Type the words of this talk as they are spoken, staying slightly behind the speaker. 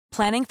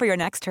Planning for your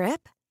next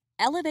trip?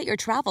 Elevate your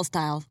travel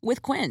style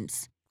with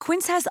Quince.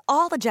 Quince has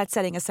all the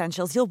jet-setting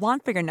essentials you'll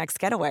want for your next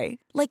getaway,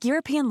 like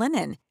European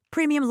linen,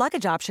 premium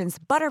luggage options,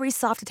 buttery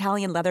soft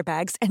Italian leather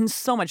bags, and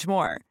so much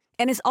more.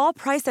 And is all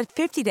priced at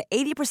 50 to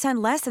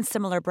 80% less than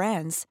similar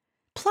brands.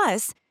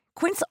 Plus,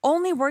 Quince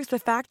only works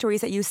with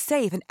factories that use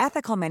safe and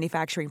ethical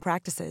manufacturing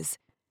practices.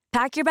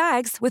 Pack your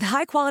bags with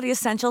high-quality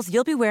essentials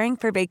you'll be wearing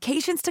for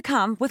vacations to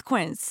come with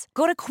Quince.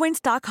 Go to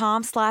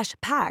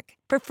quince.com/pack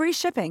for free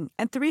shipping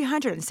and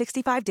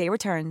 365-day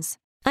returns.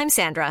 I'm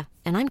Sandra,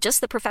 and I'm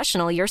just the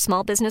professional your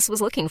small business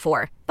was looking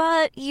for.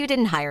 But you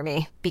didn't hire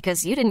me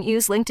because you didn't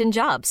use LinkedIn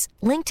Jobs.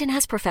 LinkedIn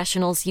has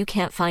professionals you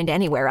can't find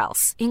anywhere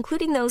else,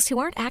 including those who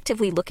aren't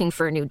actively looking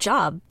for a new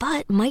job,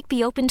 but might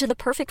be open to the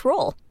perfect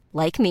role,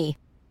 like me.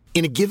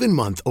 In a given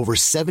month, over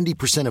 70%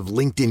 of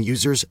LinkedIn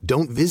users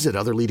don't visit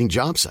other leading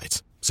job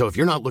sites. So if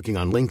you're not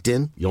looking on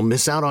LinkedIn, you'll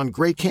miss out on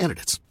great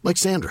candidates like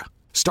Sandra.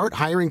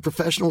 Start hiring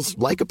professionals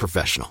like a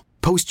professional.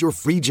 Post your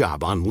free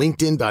job on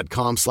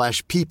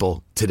linkedin.com/people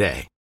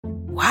today.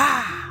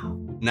 Wow.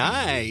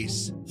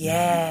 Nice.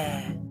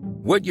 Yeah.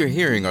 What you're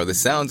hearing are the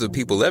sounds of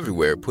people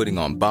everywhere putting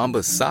on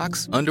Bombas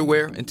socks,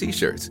 underwear, and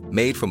T-shirts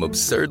made from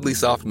absurdly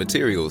soft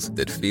materials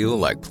that feel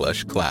like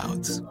plush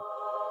clouds.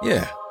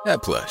 Yeah,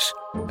 that plush.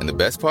 And the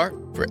best part?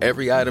 For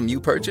every item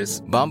you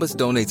purchase, Bombas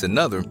donates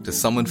another to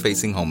someone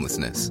facing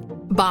homelessness.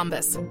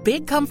 Bombas.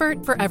 Big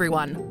comfort for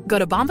everyone.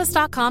 Go to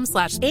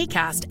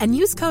bombas.com/ACAST and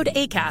use code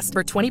ACAST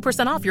for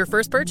 20% off your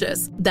first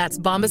purchase. That's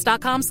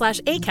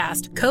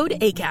bombas.com/ACAST. Code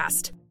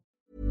ACAST.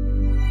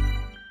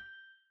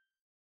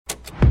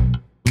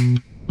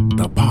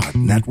 The Pod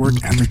Network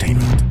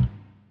Entertainment.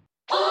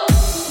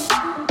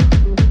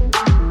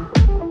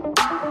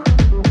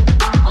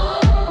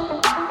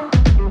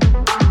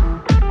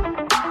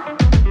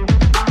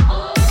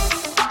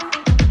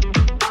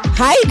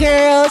 Hi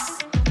girls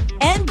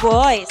and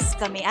boys,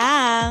 kami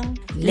ang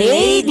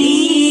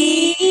Lady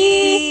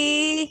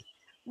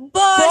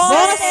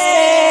Bosses!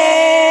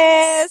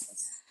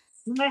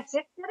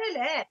 Masip na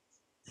rin.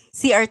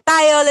 CR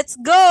tayo, let's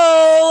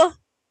go!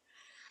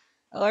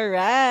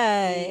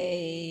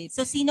 Alright.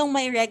 So, sinong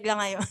may regla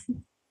ngayon?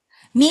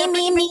 Me.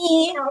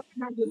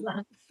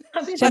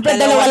 Siyempre,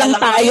 dalawa lang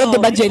tayo, di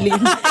ba,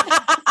 Jeline?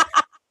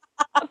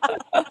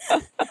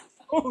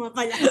 Oo,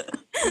 pala.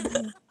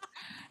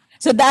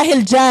 So,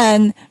 dahil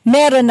dyan,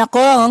 meron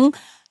akong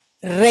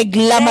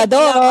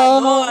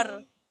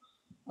reklamador.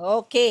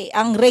 Okay,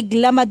 ang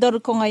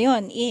reklamador ko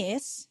ngayon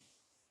is,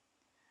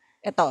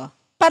 eto,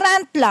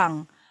 parant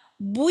lang,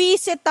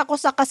 buwisit ako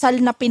sa kasal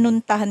na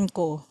pinuntahan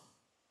ko.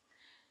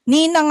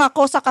 Ninang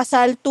ako sa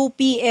kasal, 2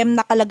 p.m.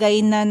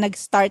 nakalagay na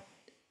nag-start.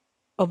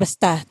 O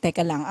basta,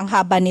 teka lang, ang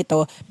haba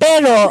nito.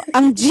 Pero,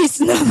 ang gist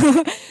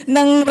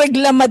ng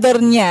reklamador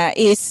niya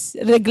is,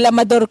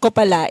 reklamador ko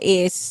pala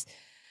is,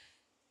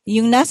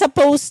 yung nasa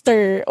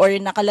poster or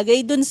nakalagay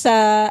dun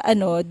sa,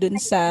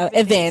 dun sa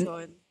event,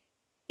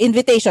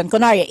 invitation,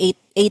 kunwari,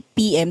 8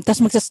 p.m.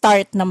 Tapos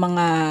magsa-start ng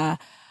mga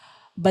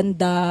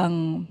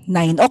bandang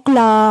 9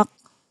 o'clock,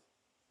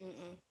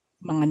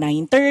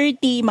 mga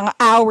 9:30, mga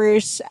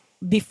hours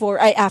before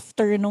ay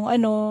after nung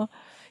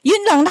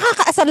yun lang,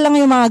 nakakaasar lang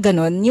yung mga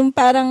ganon. Yung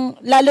parang,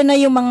 lalo na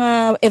yung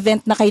mga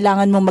event na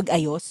kailangan mo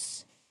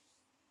mag-ayos.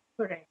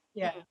 Correct,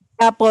 yeah.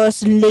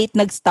 Tapos, late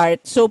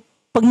nag-start. So,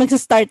 pag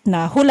magsa-start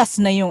na, hulas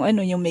na yung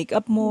yung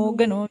makeup mo,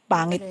 ganon.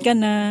 Pangit ka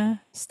na,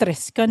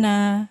 stress ka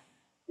na.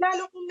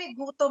 Lalo kung may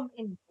gutom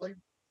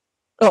involved.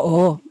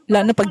 Oo,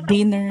 lalo na pag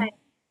dinner.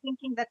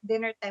 Thinking that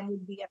dinner time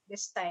would be at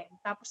this time.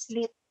 Tapos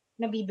late,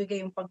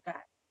 nabibigay yung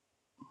pagkain.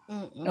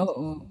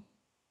 Oo.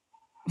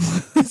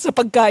 Sa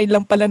pagkain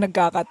lang pala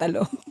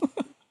nagkakatalo.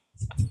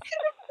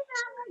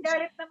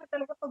 Galit naman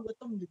talaga pag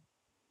gutom.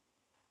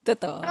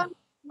 Totoo.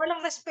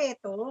 Walang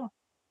respeto.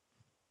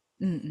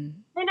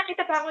 May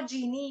nakita pa ako,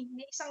 Jeannie,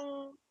 may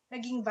isang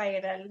naging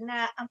viral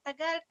na ang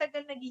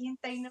tagal-tagal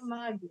naghihintay ng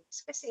mga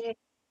guests kasi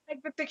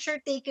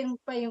nagpe-picture taken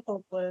pa yung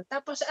couple.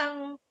 Tapos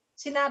ang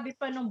sinabi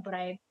pa ng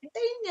bride,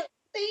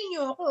 hintayin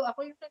niyo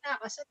ako yung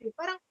nakakasal.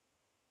 Parang,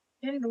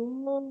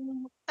 hello,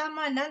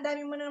 tama na,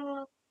 dami mo na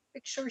mga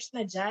pictures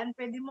na dyan.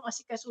 Pwede mo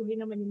kasi kasuhin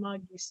naman yung mga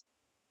guests.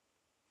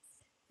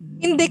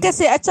 Hindi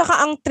kasi, at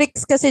saka ang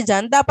tricks kasi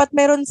dyan, dapat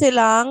meron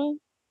silang,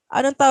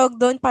 anong tawag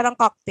doon, parang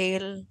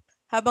cocktail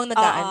habang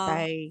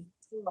nag-aantay.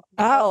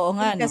 Oo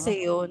nga, no?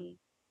 Kasi yun.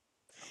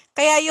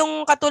 Kaya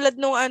yung katulad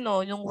nung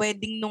yung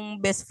wedding nung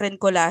best friend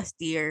ko last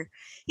year,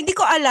 hindi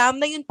ko alam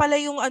na yun pala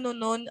yung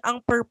nun, ang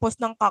purpose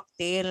ng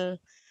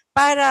cocktail.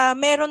 Para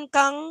meron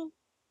kang,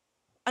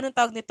 anong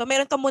tawag nito,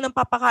 meron ka munang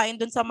papakain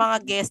dun sa mga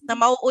guest na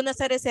mauuna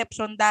sa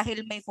reception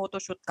dahil may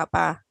photoshoot ka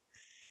pa.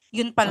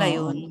 Yun pala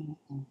yun.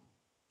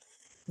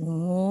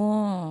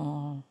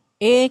 Oh.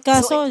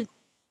 Kaso,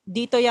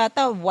 dito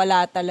yata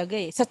wala talaga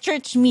eh. Sa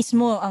church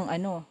mismo ang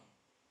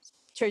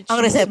church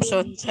ang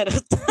reception.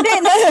 Charot.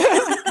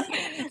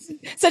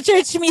 Sa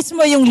church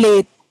mismo yung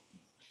late.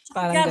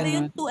 Parang grabe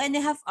ganun. yung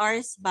 2.5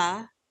 hours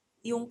ba?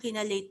 Yung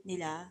kinalate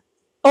nila?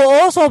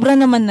 Oo, sobra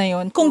naman na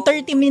yun. Kung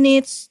 30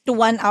 minutes to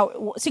 1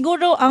 hour,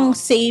 siguro ang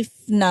safe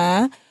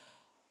na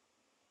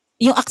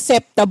yung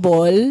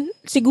acceptable,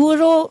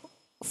 siguro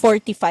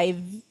 45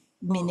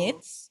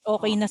 minutes.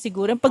 Okay na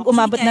siguro. Pag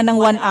umabot na ng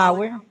 1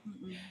 hour.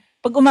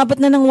 Pag umabot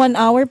na ng 1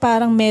 hour,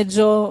 parang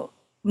medyo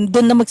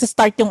doon na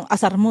magsa-start yung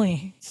asar mo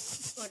eh.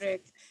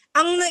 Correct.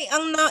 Ang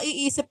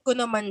naiisip ko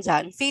naman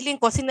dyan, feeling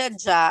ko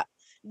sinadya,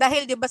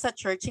 dahil 'di ba sa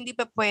church hindi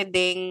pa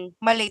pwedeng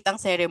malate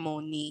ang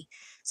ceremony.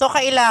 So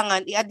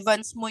kailangan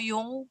i-advance mo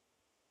yung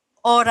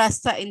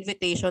oras sa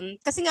invitation.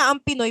 Kasi nga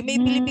ang Pinoy, may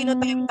Filipino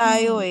time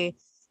tayo eh.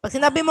 Pag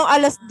sinabi mo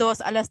 2:00,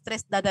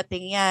 3:00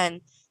 dadating yan.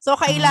 So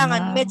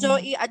kailangan medyo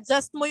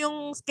i-adjust mo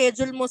yung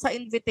schedule mo sa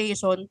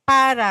invitation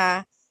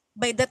para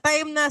by the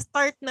time na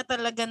start na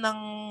talaga ng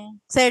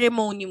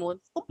ceremony mo,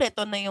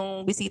 kumpleto na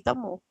yung bisita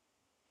mo.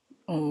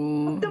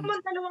 Huwag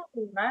naman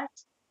 2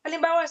 oras.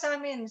 Halimbawa sa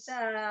amin, sa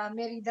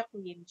Merida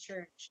Queen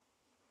Church,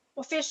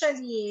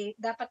 officially,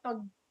 dapat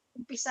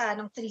mag-umpisa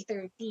ng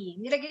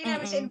 3:30. Nilagay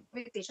namin sa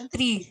invitation,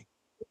 3.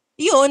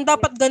 Yun,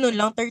 dapat ganun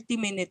lang,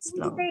 30 minutes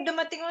lang. Hindi kayo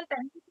dumating on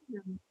time.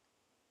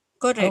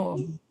 Correct.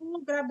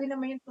 Grabe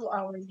naman yung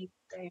 2-hour lead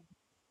time.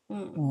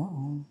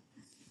 Oo.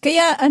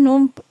 Kaya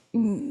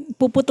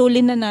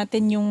puputulin na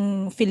natin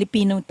yung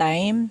Filipino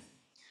time.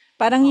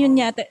 Parang yun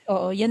yata,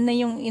 yan na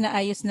yung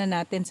inaayos na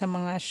natin sa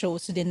mga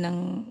shows din ng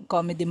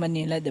Comedy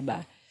Manila, 'di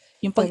ba?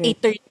 Yung pag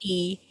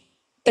 8:30,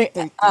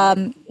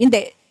 hindi,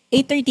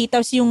 8:30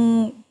 tapos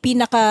yung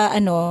pinaka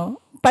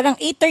parang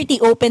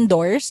 8:30 open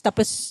doors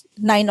tapos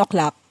 9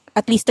 o'clock,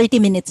 at least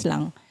 30 minutes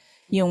lang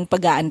yung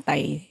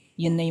pag-aantay.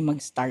 Yun na yung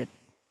mag-start.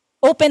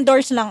 Open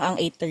doors lang ang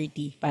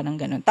 8:30, parang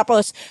ganun.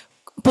 Tapos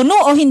puno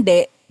o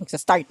hindi,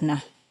 magsa-start na.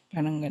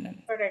 Parang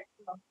ganun. Correct.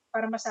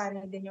 Para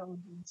masanay din yung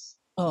audience.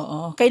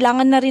 Oo.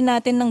 Kailangan na rin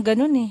natin ng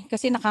ganun eh.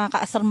 Kasi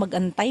nakakaasar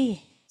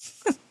mag-antay.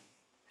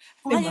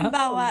 Kung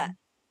halimbawa,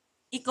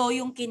 ikaw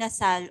yung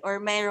kinasal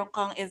or mayroon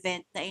kang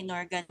event na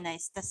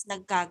inorganize tas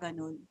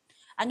nagkaganon,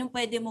 anong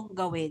pwede mong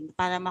gawin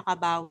para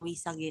makabawi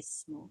sa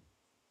guests mo?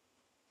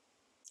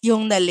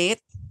 Yung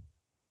na-late?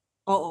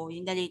 Oo,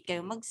 yung na-late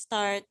kayo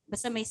mag-start.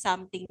 Basta may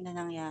something na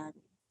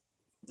nangyari.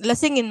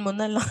 Lasingin mo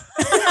na lang.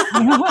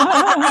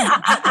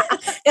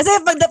 Kasi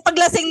pag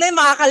lasing na yun,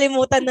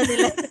 makakalimutan na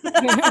nila.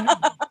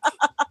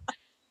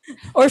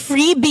 Or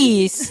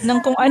freebies ng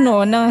kung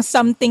ng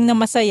something na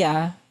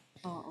masaya.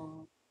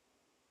 Oo.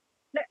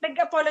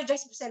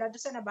 Nag-apologize ba sila doon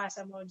sa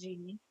nabasa mo,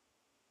 Jeannie?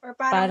 Or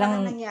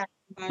parang nangyari?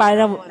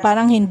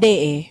 Parang hindi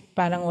eh.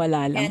 Parang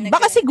wala lang.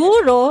 Baka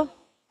siguro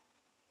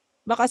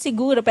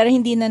pero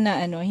hindi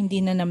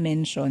na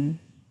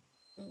na-mention.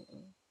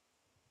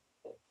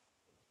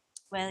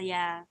 Well,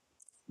 yeah.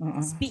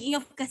 Speaking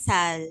of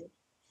kasal,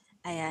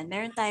 ayan,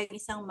 meron tayong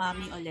isang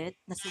mommy ulit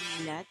na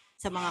sumulat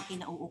sa mga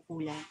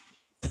kinauukulan.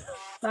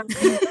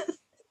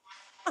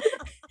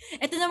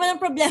 Ito naman ang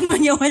problema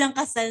niya, walang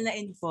kasal na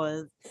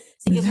involved.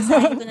 Sige,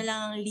 basahin ko na lang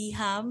ang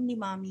liham ni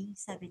mommy.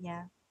 Sabi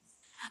niya,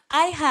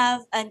 I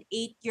have an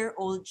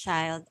 8-year-old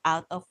child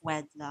out of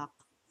wedlock.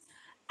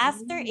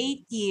 After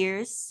 8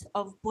 years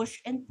of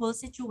push and pull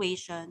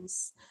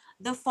situations,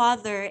 the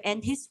father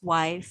and his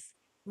wife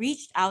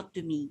reached out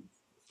to me.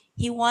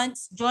 He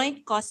wants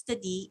joint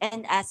custody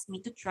and asked me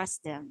to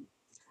trust them.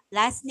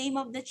 Last name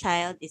of the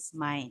child is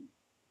mine.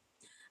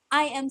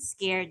 I am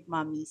scared,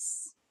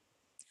 mommies.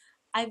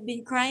 I've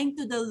been crying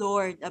to the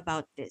Lord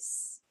about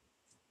this.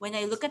 When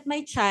I look at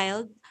my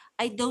child,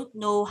 I don't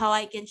know how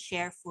I can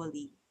share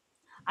fully.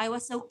 I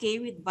was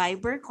okay with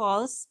Viber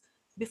calls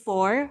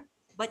before,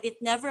 but it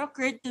never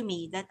occurred to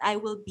me that I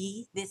will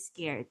be this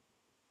scared.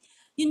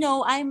 You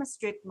know, I'm a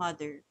strict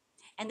mother.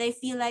 And I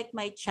feel like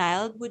my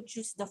child would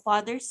choose the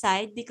father's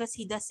side because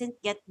he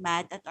doesn't get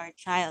mad at our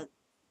child.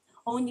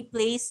 Only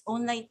plays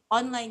online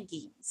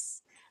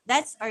games.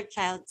 That's our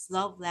child's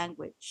love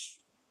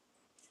language.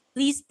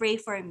 Please pray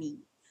for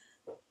me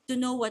to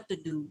know what to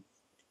do.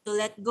 To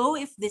let go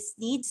if this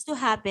needs to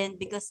happen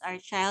because our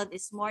child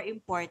is more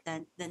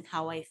important than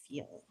how I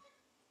feel.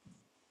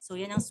 So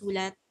yan ang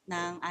sulat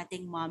ng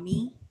ating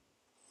mommy.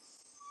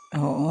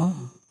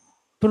 Oo.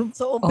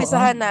 So,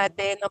 umpisahan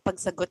natin ang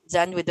pagsagot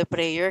dyan with the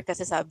prayer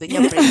kasi sabi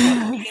niya, pray.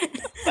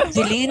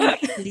 Jeline,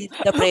 lead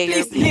the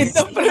prayer, please.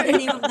 In the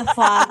name of the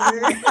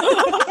Father.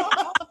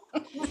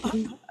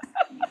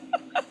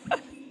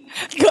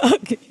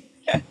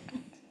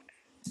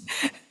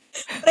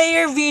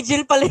 Prayer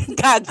vigil pala yung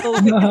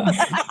gagawin.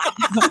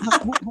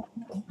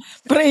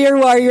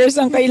 Prayer warriors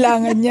ang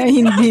kailangan niya,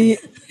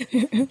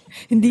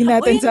 hindi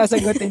natin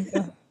sasagutin to.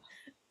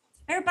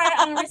 Pero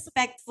parang ang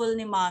respectful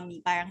ni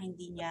mommy, parang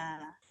hindi niya,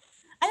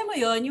 alam mo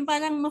yon, yung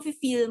parang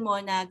mafe-feel mo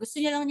na gusto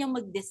niya lang niyang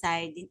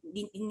mag-decide,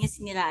 hindi niya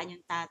siniraan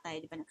yung tatay,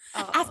 di ba?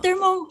 After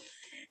mo,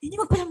 hindi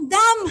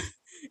magparamdam!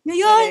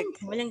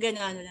 Ngayon! Walang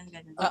gano'n.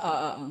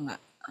 Oo nga.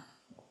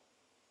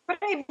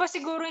 Pero iba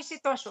siguro yung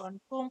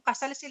sitwasyon kung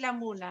kasal sila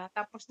muna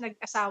tapos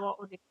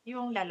nag-asawa ulit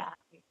yung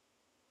lalaki.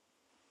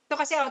 Ito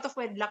kasi out of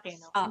wedlock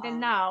no? And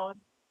then now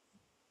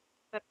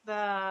that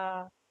the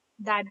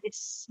dad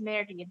is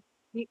married,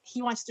 he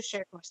wants to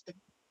share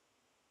custody.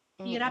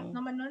 Hirap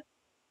naman nun.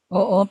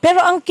 Oo,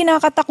 pero ang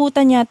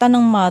kinakatakutan yata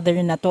ng mother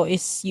na to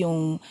is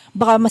yung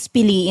baka mas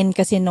piliin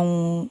kasi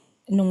nung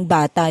nung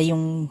bata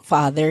yung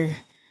father.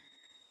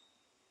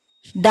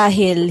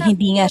 Dahil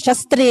hindi nga siya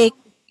strict.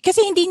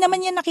 Kasi hindi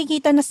naman niya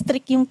nakikita na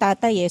strict yung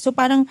tatay eh. So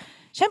parang,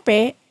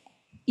 syempre,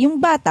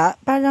 yung bata,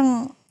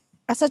 parang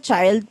as a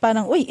child,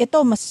 parang, uy, ito,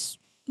 mas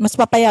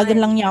papayagan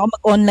lang niya ako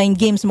mag-online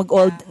games,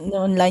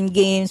 mag-online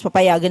games,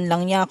 papayagan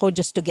lang niya ako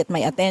just to get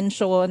my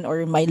attention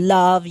or my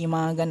love, yung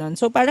mga ganon.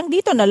 So parang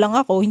dito na lang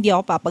ako, hindi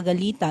ako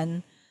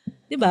papagalitan.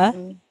 'Di ba?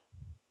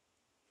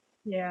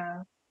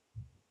 Yeah.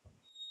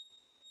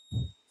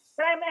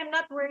 But I'm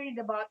not worried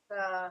about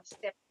the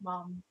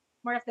stepmom.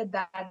 More of the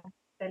dad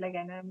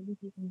talaga na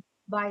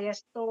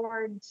biased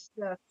towards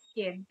the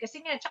kid. Kasi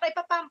nga, tsaka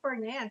ipapamper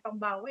niya yan,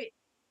 pambawi.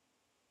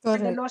 For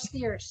the lost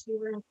years, they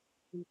were...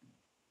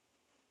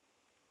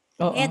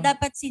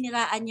 dapat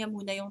siniraan niya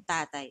muna yung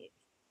tatay.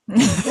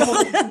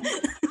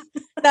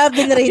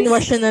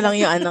 Binrainwash na lang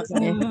yung anak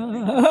niya.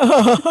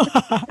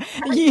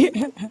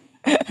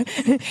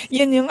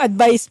 Yan yung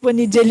advice po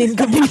ni Jeline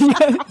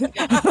Cabillan.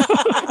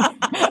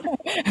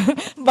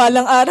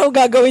 Balang araw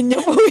gagawin niya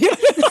po yun.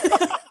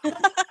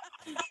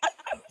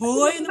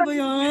 Hoy, ano ba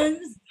yan?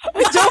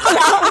 Joke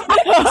lang.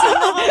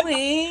 Saan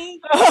kami?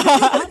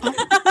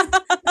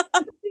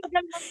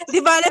 Di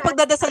ba,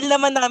 pagdadasal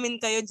naman namin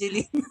kayo,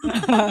 Jeline?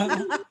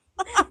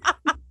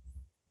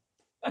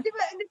 Di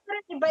ba,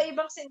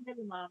 iba-ibang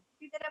single mom,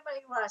 hindi na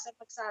maiwasan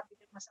pagsabi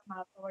ng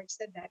masama towards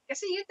the dad.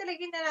 Kasi yun talaga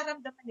yung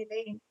nararamdaman nila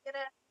eh. Hindi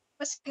na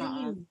mas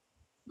clean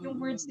yung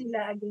words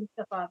nila against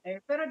the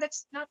father. Pero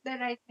that's not the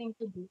right thing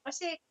to do.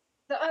 Kasi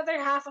the other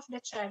half of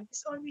the child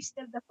is always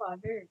still the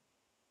father.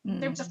 In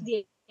terms of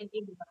DNA,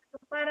 di ba? So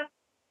parang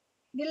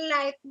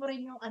nilalight mo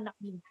rin yung anak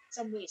mo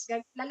sa ways.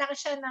 Lalaki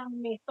siya ng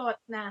may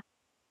thought na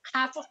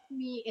half of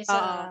me is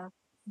a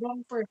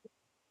wrong person.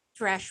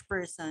 Trash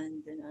person.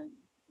 Ganun.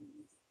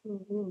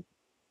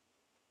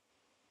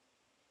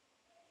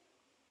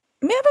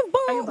 Meron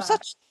bang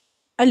such...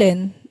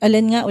 Alin?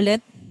 Alin nga ulit?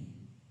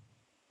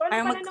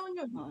 Parang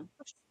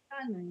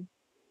yun.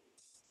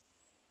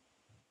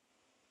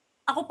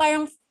 Ako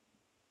parang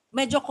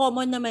medyo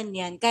common naman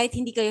yan. Kahit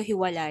hindi kayo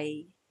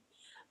hiwalay.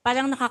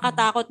 Parang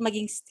nakakatakot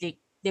maging strict.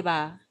 'Di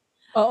ba?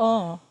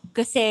 Oo.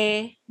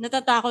 Kasi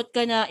natatakot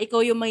ka na ikaw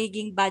yung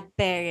magiging bad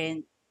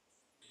parent.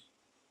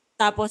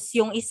 Tapos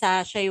yung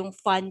isa, siya yung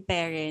fun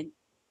parent.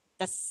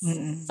 Tapos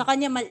sa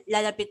kanya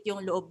lalapit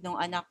yung loob ng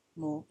anak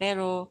mo.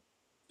 Pero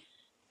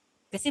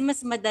kasi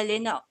mas madali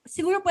na,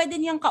 siguro pwede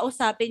niyang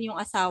kausapin yung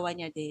asawa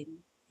niya din.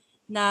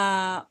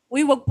 Na,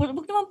 uy, wag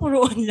naman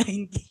puro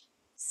online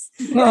games.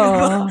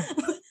 Oo.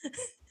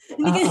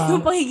 Hindi ka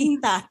yung pagiging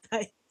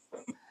tatay.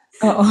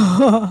 Oo.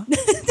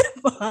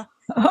 Diba?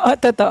 Oo,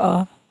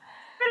 totoo.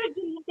 Pero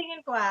tingin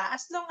ko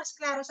as long as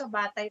klaro sa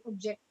bata yung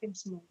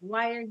objectives mo,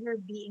 why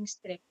you're being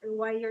strict or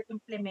why you're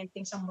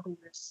implementing some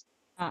rules.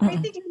 I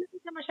think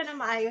lalapit naman siya na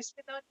maayos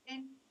without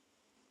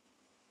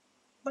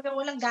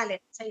walang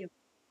galit sa'yo.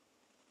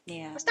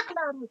 Yeah. Basta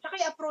klaro. Tsaka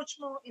i-approach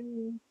mo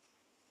in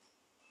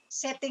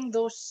setting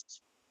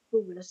those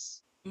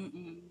rules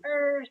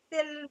are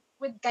still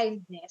with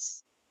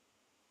kindness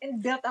and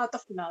built out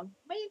of love.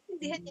 May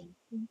intindihan niya.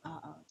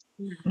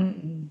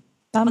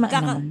 Tama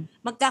naman.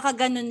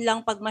 Magkakaganon lang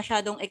pag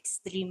masyadong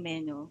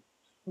extreme no?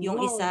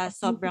 Yung isa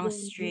sobrang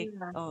strict.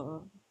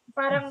 Oo.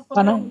 Parang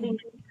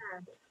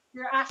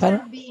you're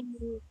after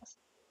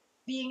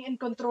being in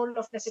control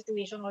of the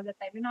situation all the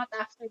time. You're not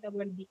after the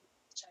well-being of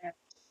the child.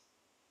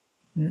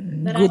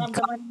 Good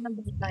cup.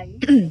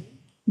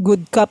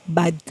 Good cup,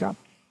 bad cup.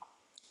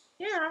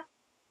 Yeah.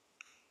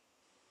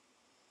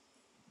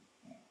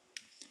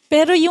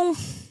 Pero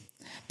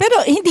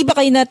hindi ba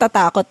kayo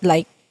natatakot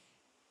like,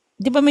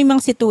 di ba may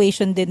mga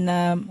situation din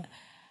na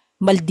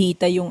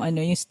maldita yung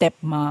yung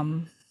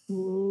stepmom?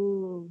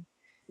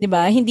 Di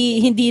ba?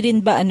 Hindi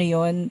rin ba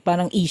yon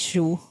parang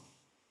issue?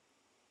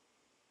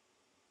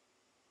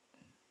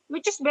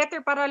 Which is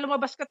better para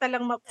lumabas ka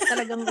talagang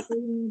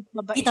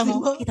mabait.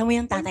 Kita mo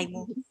yung tatay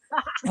mo.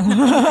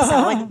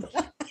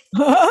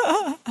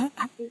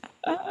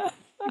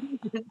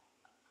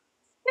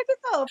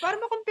 Ito, para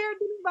ma-compare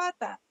din yung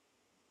bata.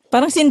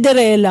 Parang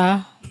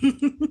Cinderella.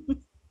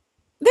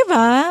 Di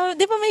ba?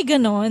 Di ba may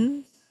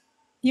ganon?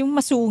 Yung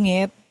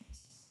masungit.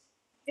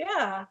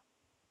 Yeah.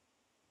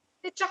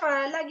 At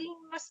saka, laging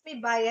mas may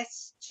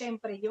bias,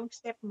 syempre, yung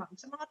stepmom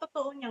sa mga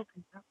totoo niyang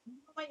anak.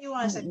 Hindi mo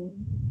maiwasan.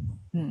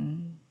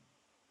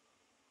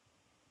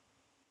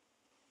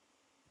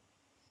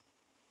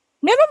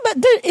 Meron ba,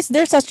 is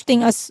there such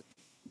thing as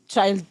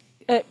child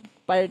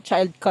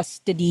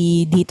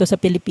custody dito sa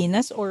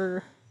Pilipinas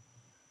or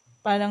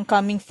parang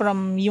coming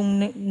from yung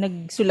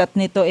nagsulat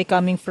nito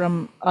coming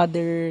from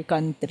other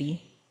country?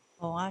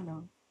 Oo nga,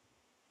 no?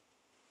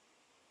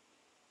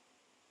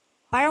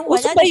 Parang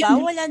wala, diba?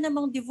 Wala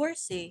namang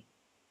divorce eh.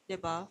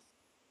 Diba?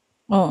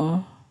 Oo.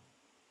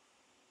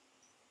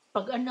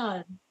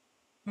 Pag-anan.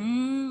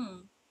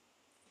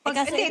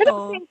 Kasi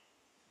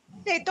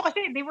ito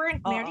kasi they weren't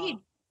married.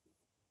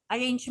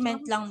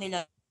 Arrangement lang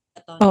nila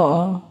ito.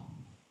 Oo.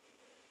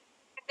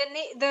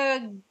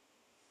 The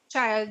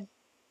child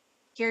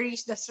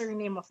carries the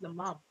surname of the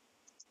mom.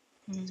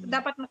 So,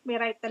 dapat may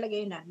right talaga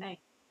yung nanay.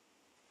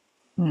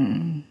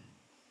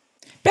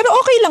 Pero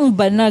okay lang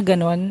ba na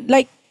gano'n?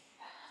 Like,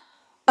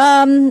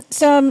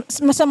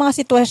 sa mga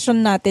sitwasyon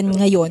natin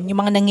ngayon, yung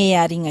mga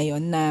nangyayari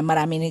ngayon na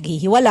marami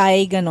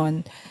naghihiwalay,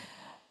 gano'n,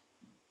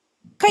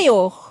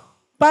 kayo,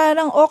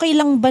 parang okay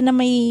lang ba na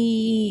may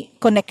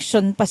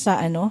connection pa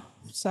sa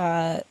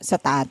sa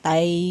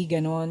tatay,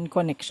 gano'n,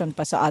 connection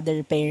pa sa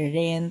other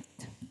parent?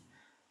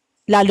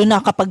 Lalo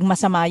na kapag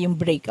masama yung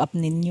breakup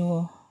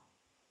ninyo.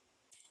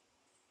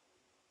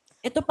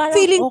 Ito parang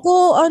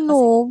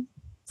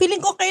feeling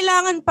ko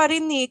kailangan pa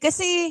rin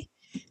kasi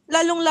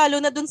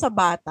lalong-lalo na dun sa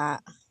bata.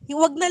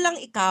 Huwag na lang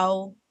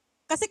ikaw.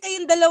 Kasi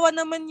kayong dalawa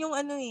naman yung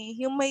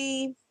yung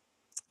may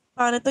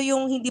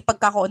yung hindi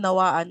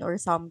pagkakaunawaan or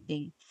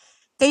something.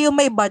 Kayo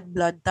may bad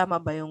blood, tama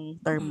ba yung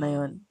term na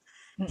yun?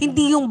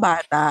 Hindi yung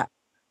bata.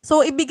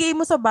 So, ibigay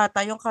mo sa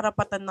bata yung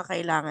karapatan na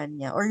kailangan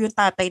niya or yung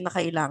tatay na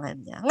kailangan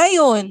niya.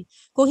 Ngayon,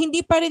 kung hindi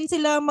pa rin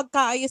sila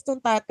magkaayos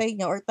ng tatay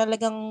niya or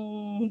talagang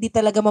hindi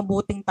talaga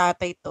mabuting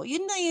tatay to,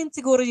 yun na yun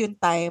siguro yung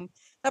time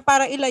na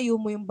para ilayo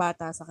mo yung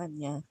bata sa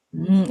kanya.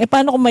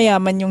 Paano kung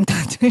mayaman yung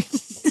tatay?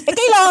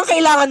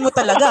 Kailangan mo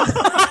talaga.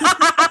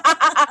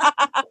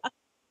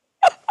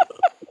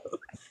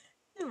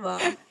 Diba?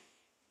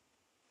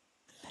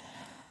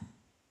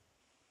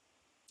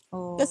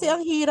 Kasi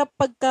ang hirap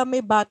pagka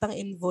may batang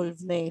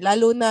involved na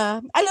Lalo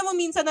na, alam mo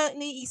minsan na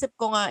naiisip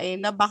ko nga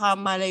na baka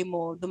malay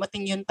mo,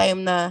 dumating yung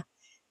time na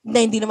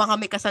hindi naman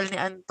kami kasal ni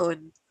Anton,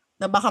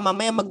 na baka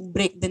mamaya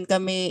mag-break din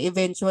kami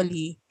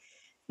eventually.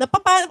 Na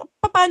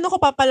paano ko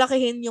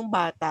papalakihin yung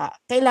bata?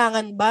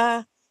 Kailangan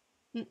ba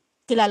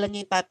kilala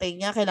niya yung tatay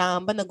niya?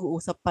 Kailangan ba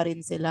nag-uusap pa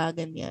rin sila?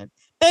 Ganyan.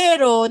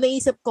 Pero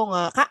naisip ko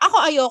nga, ako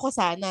ayoko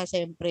sana,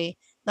 syempre,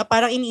 na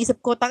parang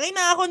iniisip ko,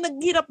 tangina ako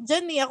naghirap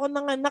dyan ako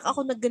nanganak,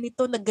 ako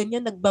nagganito,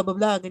 nagganyan,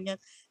 nagbababla, ganyan.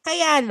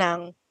 Kaya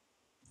lang,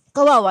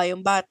 kawawa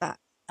yung bata.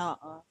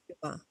 Oo.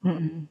 Diba?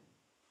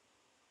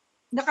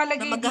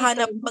 Nakalagay na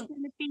maghahanap, dito,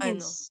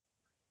 Philippines,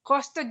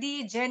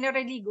 custody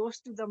generally goes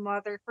to the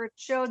mother for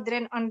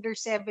children under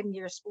 7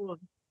 years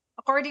old.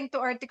 According to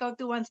Article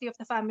 213 of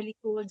the Family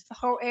Code,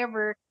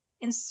 however,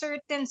 in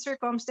certain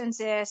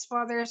circumstances,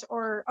 fathers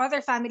or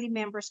other family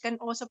members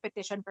can also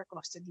petition for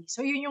custody.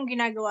 So, yun yung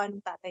ginagawa ng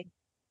tatay.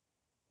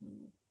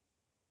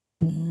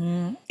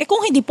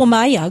 Kung hindi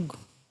pumayag,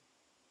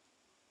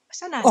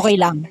 okay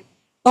lang.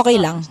 Okay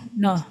lang.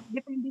 No.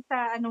 Depende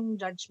sa anong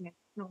judgment.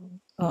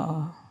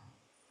 Oo.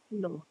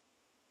 Law.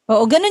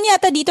 Oo, ganun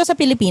yata dito sa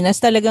Pilipinas,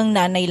 talagang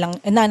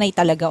nanay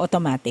talaga,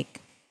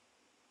 automatic.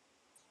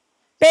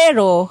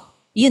 Pero,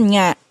 yun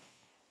nga,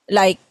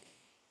 like,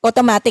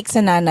 automatic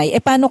sa nanay.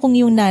 Paano kung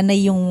yung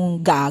nanay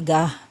yung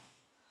gaga?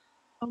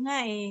 Oo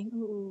nga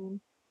Oo.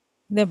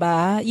 'Di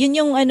ba?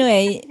 Yun yung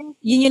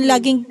yun yung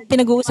laging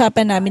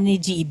pinag-uusapan namin ni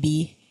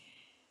GB.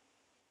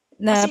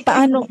 Na kasi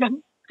paano?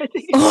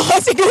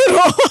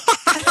 Siguro.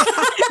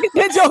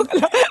 Hindi, joke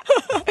lang.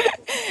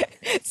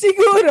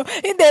 Siguro.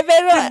 Hindi,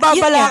 pero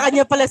nagbabalakan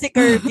niya pala si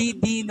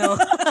Kirby, no?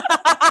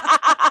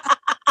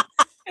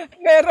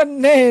 Meron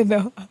na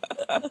no?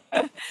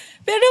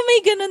 Pero may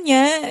ganun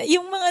niya.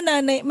 Yung mga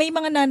nanay, may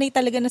mga nanay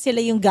talaga na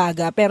sila yung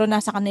gaga, pero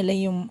nasa kanila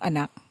yung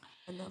anak.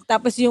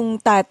 Tapos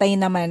yung tatay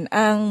naman,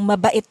 ang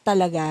mabait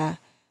talaga,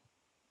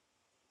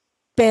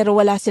 pero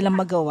wala silang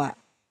magawa.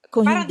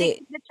 Kung parang hindi.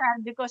 they keep the child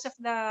because of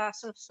the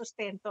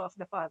sustento of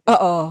the father.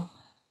 Oo.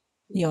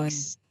 Yun.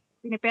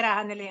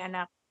 Pinipirahan nila yung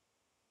anak.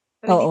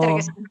 Pero hindi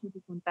talaga sa kanila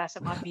pupunta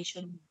sa mga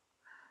vision.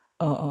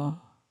 Oo.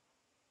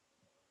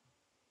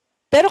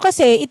 Pero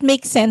kasi, it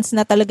makes sense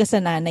na talaga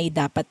sa nanay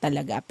dapat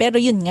talaga. Pero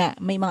yun nga,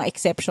 may mga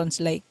exceptions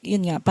like,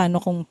 yun nga,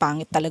 paano kung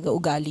pangit talaga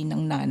ugali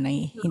ng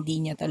nanay?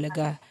 Hindi niya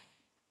talaga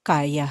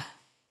kaya.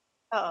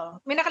 Oo.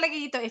 May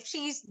nakalagay dito, if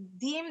she is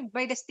deemed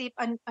by the state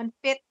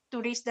unfit to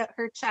raise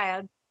her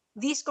child,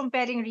 these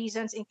compelling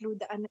reasons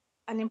include the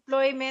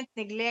unemployment,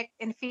 neglect,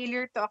 and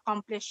failure to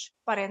accomplish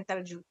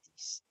parental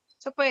duties.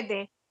 So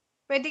pwedeng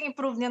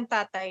improve ng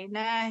tatay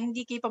na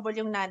hindi capable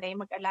yung nanay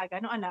mag-alaga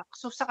ng anak.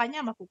 So sa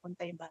kanya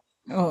mapupunta yung bata.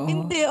 Oo.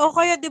 Hindi. O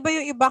kaya di ba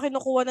yung iba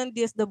kinukuha ng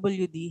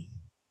DSWD?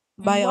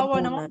 Bayan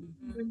ampunan.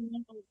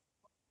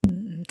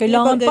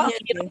 Kailangan pa ang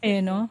hirap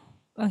no?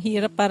 Ang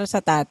hirap para sa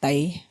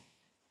tatay.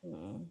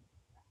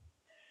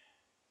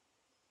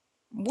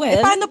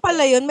 Well, paano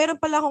pala yun? Meron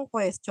pala akong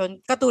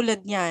question. Katulad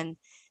niyan.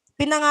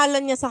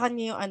 Pinangalan niya sa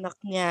kanya yung anak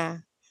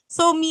niya.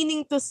 So,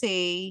 meaning to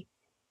say,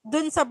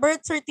 dun sa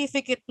birth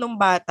certificate ng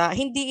bata,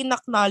 hindi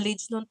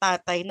in-acknowledge nung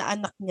tatay na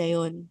anak niya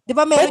yun. Di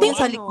ba meron yung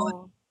sa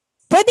likod?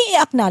 Pwedeng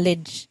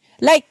i-acknowledge.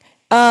 Like,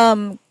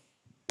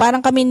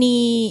 parang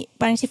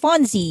si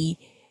Fonzie,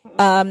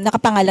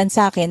 nakapangalan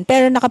sa akin,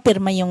 pero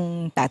nakapirma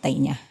yung tatay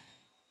niya.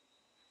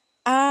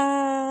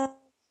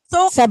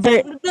 So,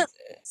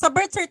 sa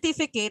birth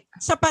certificate,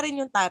 siya pa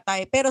rin yung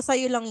tatay, pero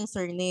sa'yo lang yung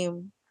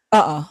surname.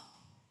 Oo.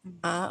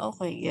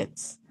 Okay,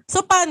 gets. So,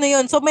 paano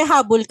yun? So, may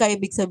habol ka,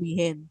 ibig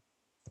sabihin,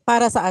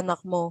 para sa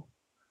anak mo.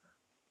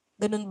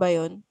 Ganun ba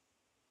yun?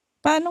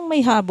 Paano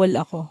may habol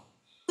ako?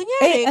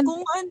 Kunyari,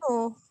 kung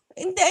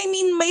hindi, I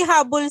mean, may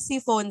habol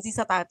si Fonzie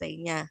sa tatay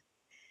niya.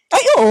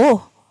 Ay,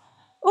 oo.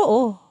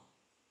 Oo.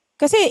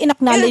 Kasi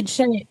inacknowledge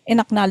siya eh.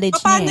 Inacknowledge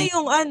niya Paano eh.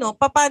 yung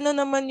paano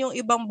naman yung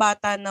ibang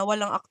bata na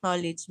walang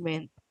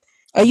acknowledgement?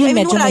 Ayun, I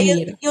mean, medyo wala.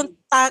 mahirap.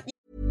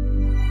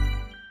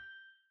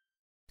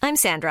 I'm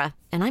Sandra,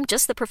 and I'm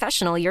just the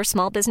professional your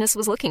small business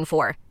was looking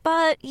for.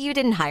 But you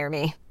didn't hire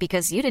me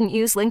because you didn't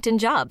use LinkedIn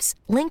Jobs.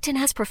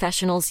 LinkedIn has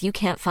professionals you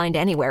can't find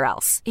anywhere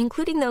else,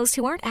 including those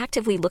who aren't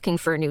actively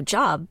looking for a new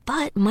job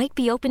but might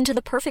be open to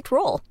the perfect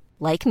role,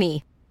 like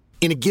me.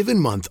 In a given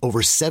month,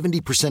 over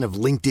 70% of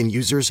LinkedIn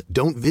users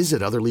don't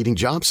visit other leading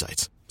job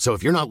sites. So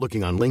if you're not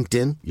looking on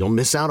LinkedIn, you'll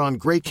miss out on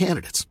great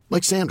candidates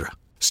like Sandra.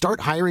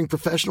 Start hiring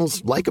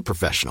professionals like a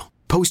professional.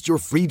 Post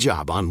your free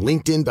job on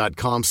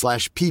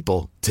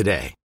linkedin.com/people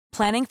today.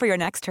 Planning for your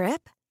next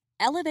trip?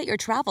 Elevate your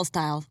travel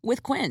style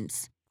with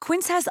Quince.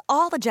 Quince has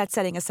all the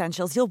jet-setting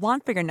essentials you'll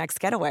want for your next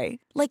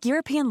getaway, like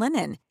European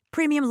linen,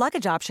 premium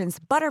luggage options,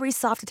 buttery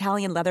soft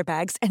Italian leather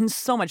bags, and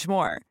so much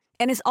more.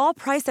 And is all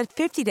priced at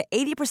 50 to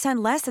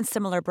 80% less than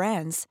similar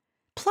brands.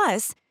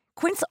 Plus,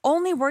 Quince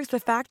only works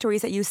with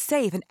factories that use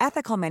safe and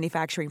ethical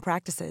manufacturing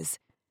practices.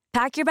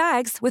 Pack your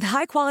bags with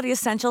high-quality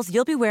essentials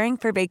you'll be wearing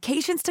for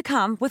vacations to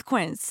come with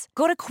Quince.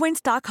 Go to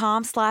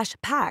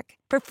quince.com/pack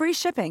for free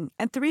shipping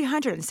and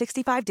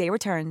 365-day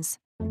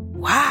returns.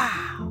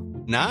 Wow.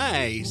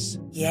 Nice.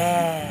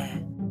 Yeah.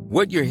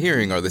 What you're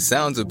hearing are the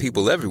sounds of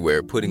people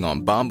everywhere putting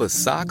on Bombas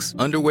socks,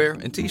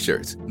 underwear, and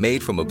T-shirts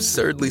made from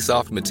absurdly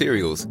soft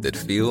materials that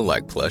feel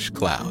like plush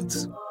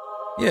clouds.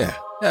 Yeah,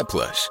 that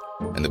plush.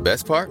 And the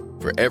best part?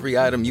 For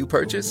every item you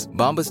purchase,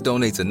 Bombas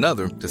donates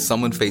another to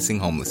someone facing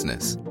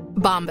homelessness.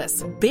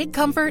 Bombas. Big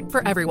comfort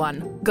for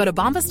everyone. Go to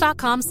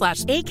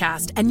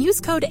bombas.com/ACAST and use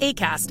code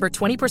ACAST for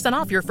 20%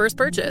 off your first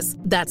purchase.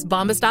 That's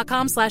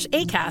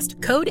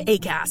bombas.com/ACAST. Code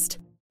ACAST.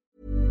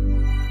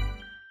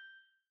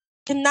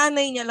 Yung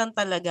nanay niya lang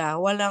talaga,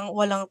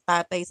 walang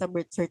tatay sa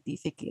birth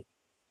certificate.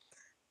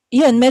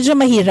 Yun, medyo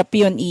mahirap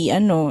yun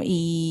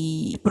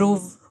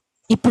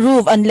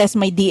i-prove unless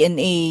may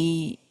DNA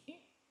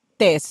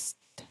test.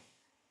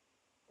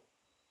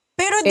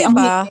 Pero di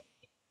ba?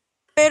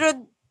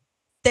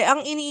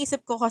 Ang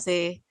iniisip ko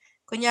kasi,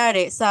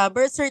 kunyari, sa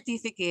birth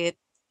certificate,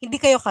 hindi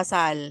kayo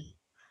kasal.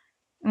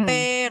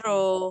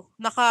 Pero,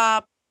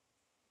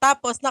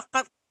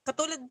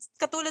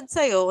 katulad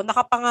sa'yo,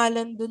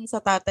 nakapangalan dun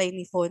sa tatay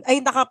ni Fon.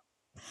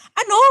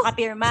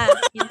 Nakapirma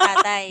yung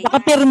tatay.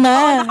 Nakapirma.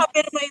 Oo,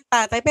 nakapirma yung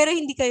tatay, pero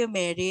hindi kayo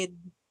married.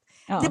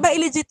 Oo. Di ba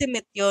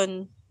illegitimate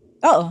yun?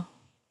 Oo.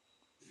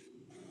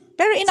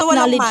 Pero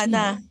walang in-acknowledge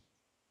mana.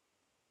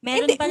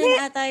 Meron pa rin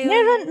ata yun.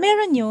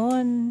 Meron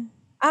yun.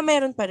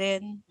 Meron pa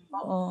rin.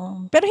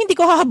 Oo. Pero hindi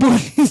ko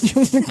hahabulin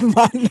yung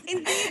nagmana.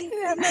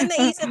 Hindi.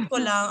 Naisip ko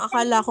lang.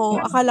 Akala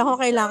ko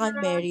kailangan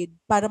married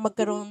para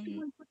magkaroon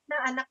na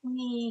anak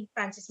ni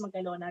Francis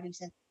Magalona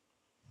recently.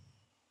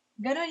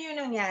 Ganon yung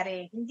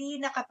nangyari.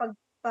 Hindi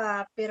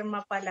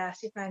nakapagpapirma pala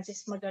si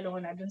Francis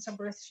Magalona dun sa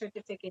birth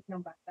certificate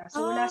ng bata.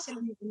 So wala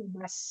silang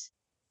ilabas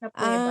na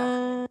prueba.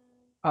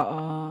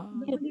 Oo.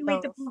 The only way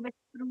to prove it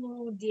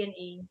through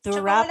DNA. Through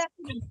Tsaka rap? wala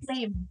silang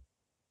claim.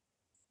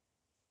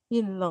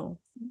 Yun lang.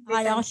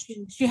 Akala ko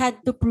she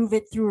had to prove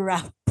it through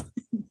rap.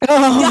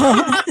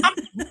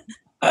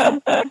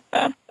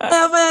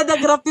 Kaya pala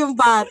nag-rap yung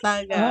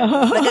bata.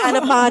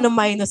 Nag-aanap pa ng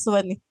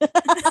 -1 eh.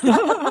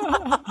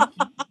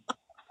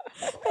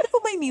 Pero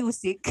kung may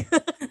music.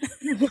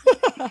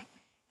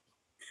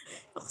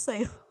 Ako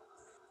sa'yo.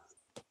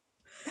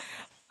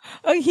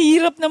 Ang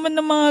hirap naman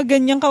ng mga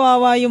ganyang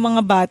kawawa yung mga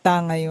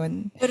bata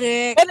ngayon.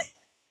 Correct.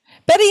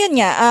 Pero yun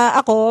nga,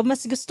 ako,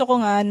 mas gusto ko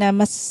nga na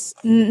mas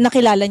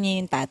nakilala niya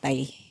yung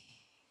tatay.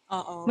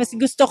 Oo. Mas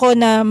gusto ko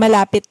na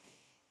malapit,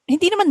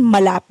 hindi naman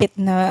malapit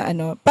na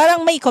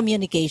parang may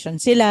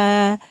communication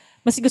sila.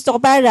 Mas gusto ko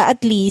para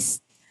at least,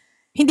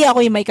 hindi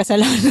ako yung may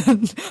kasalanan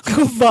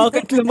kung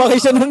bakit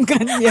lumaki siya ng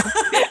kanya.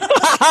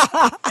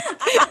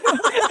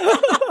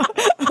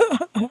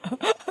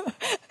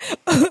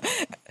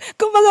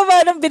 Kung baga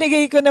parang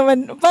binigay ko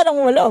naman, parang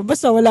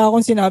basta wala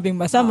akong sinabing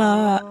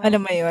masama.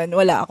 Alam mo yun,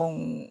 wala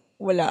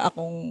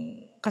akong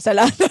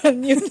kasalanan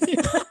yun.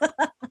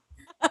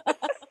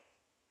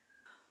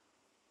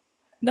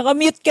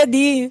 Nakamute ka,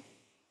 di.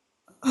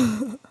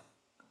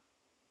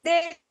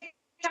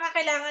 Tsaka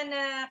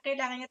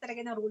kailangan niya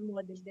talaga ng role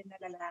model din na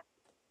lalaki.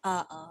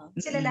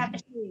 Kasi lalaki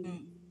siya.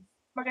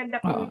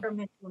 Maganda po from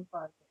his own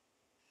father.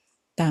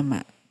 Tama.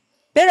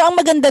 Pero ang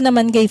maganda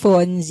naman kay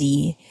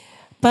Fonzie,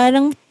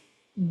 parang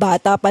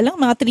bata pa lang,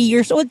 mga 3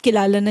 years old,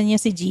 kilala na niya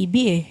si GB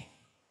eh.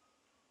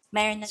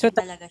 Meron na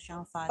talaga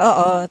siyang father.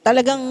 Oo,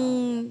 talagang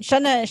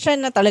siya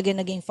na talaga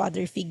naging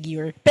father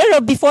figure. Pero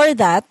before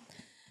that,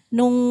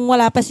 nung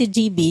wala pa si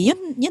GB,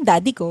 yun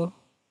daddy ko.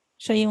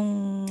 Siya yung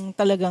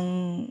talagang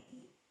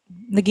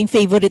naging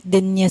favorite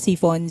din niya si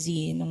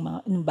Fonzie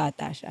nung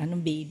bata siya,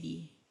 nung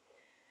baby.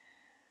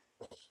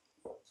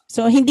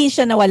 So, hindi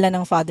siya nawala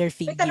ng father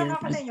figure. May tanong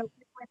ako sa inyo.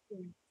 Quick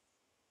question.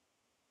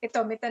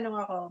 May tanong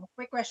ako.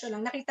 Quick question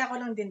lang. Nakita ko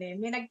lang din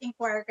may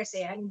nag-inquire kasi,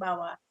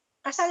 halimbawa,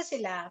 kasal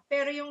sila,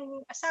 pero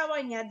yung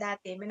asawa niya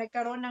dati, may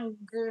nagkaroon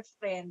ng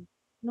girlfriend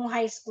nung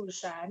high school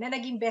siya, na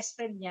naging best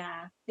friend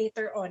niya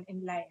later on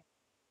in life.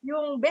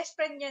 Yung best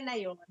friend niya na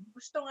yon,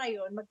 gusto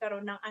ngayon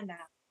magkaroon ng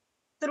anak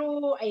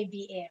through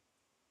IVF.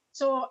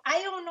 So,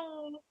 ayaw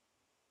nung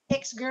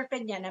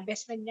ex-girlfriend niya, na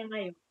best friend niya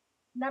ngayon,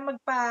 na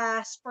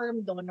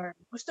magpa-sperm donor.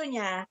 Gusto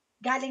niya,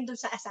 galing dun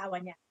sa asawa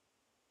niya.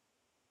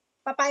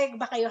 Papayag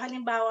ba kayo?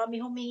 Halimbawa,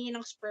 may humingi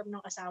ng sperm ng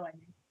asawa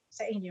niya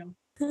sa inyo.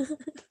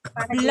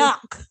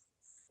 Block.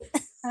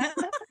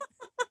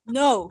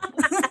 No.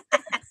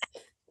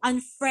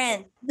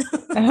 Unfriend.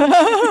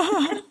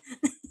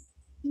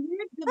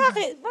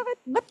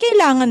 Ba't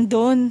kailangan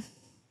doon?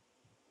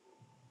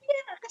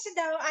 Yeah, kasi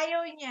daw,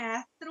 ayaw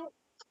niya,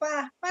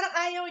 parang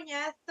ayaw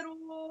niya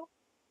through,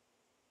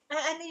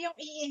 ano yung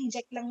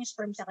i-inject lang yung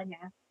sperm sa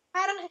kanya.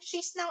 Parang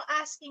she's now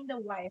asking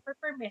the wife for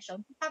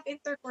permission to have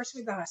intercourse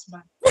with the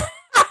husband.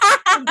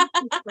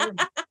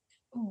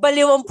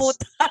 Baliw ang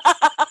puta.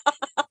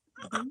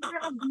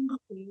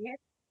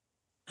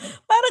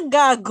 Parang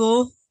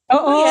gago.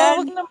 Oo,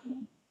 yan. wag na.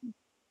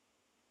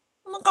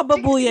 Anong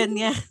kababuyan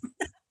niya?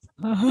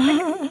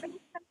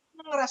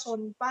 Ang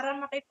rason para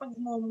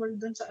makipagmomol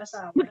dun sa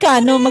asawa.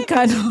 Magkano ba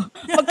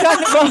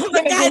ang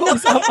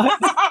pinag-uusapan?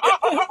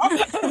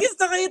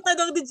 Gusto ko yung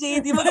tanong ni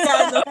JD,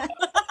 magkano?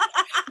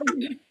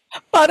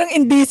 Parang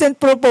indecent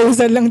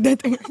proposal lang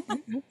dating.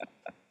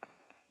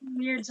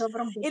 Weird,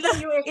 sobrang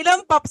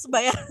ilang pops ba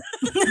yan?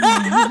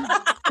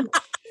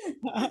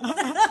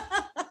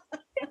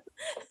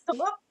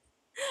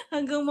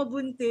 Hanggang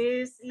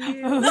mabuntis.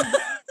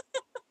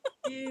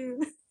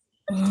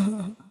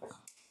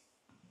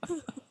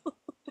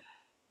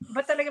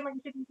 Ba talaga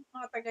mag-isip ng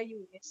mga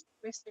taga-US?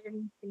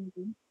 Western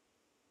thinking.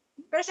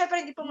 Pero syempre,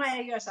 hindi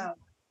pumayag yung asawa.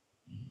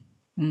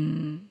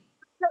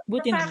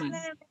 Buti the naman. fact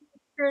na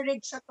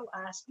courage siya to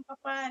ask, ang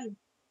kapal.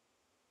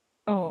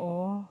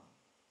 Oo.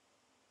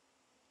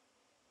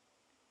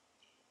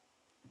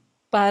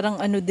 Parang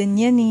ano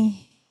din yan eh.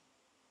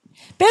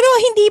 Pero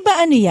hindi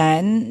ba ano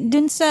yan?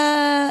 Dun sa,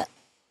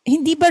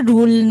 hindi ba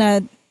rule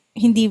na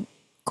hindi,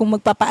 kung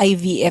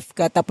magpapa-IVF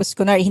ka tapos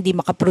kunwari hindi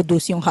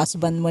makaproduce yung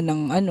husband mo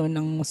ng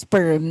ng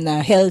sperm na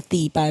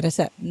healthy para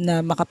sa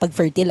na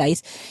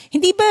makapag-fertilize,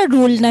 hindi ba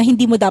rule na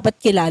hindi mo dapat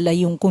kilala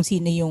yung kung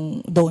sino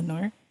yung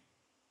donor?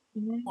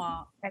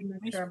 Wow.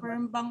 May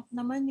sperm bank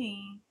naman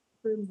eh.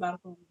 Sperm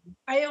bank.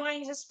 Ayaw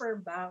nga sa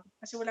sperm bank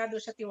kasi wala doon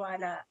siya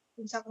tiwala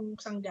kung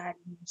saan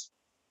galing.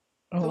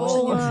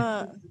 Oo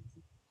nga.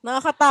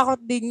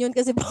 Nakakatakot din yun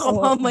kasi baka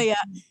mamaya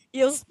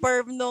yung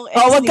sperm nung ex.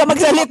 Huwag ka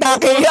magsalita,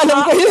 Kay.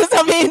 Alam ko yung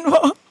sabihin mo.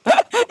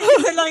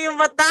 Ito lang yung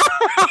mata.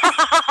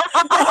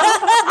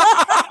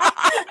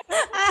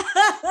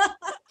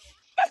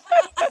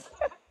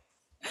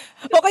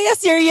 O kaya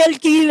serial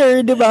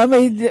killer, di ba?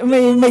 May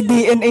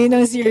DNA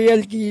ng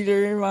serial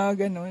killer,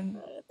 mga ganun.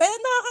 Pero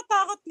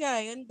nakakatakot nga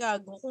yun,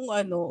 gago, kung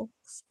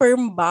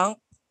sperm bank.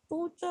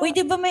 Uy,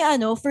 di ba may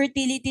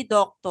fertility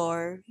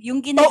doctor?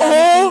 Yung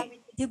ginagamit,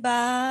 di ba?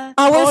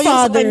 Our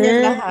Father.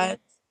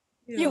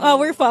 Yung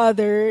Our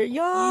Father.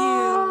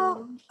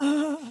 Yeah.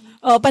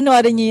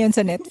 Panoorin niyo yan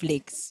sa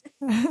Netflix.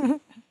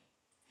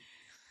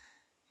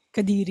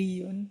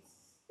 Kadiri yun.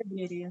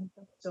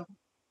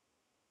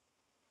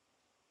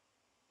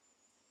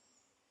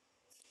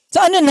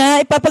 So ano na,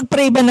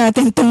 ipapag-pray ba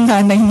natin tong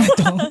nanay na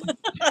to?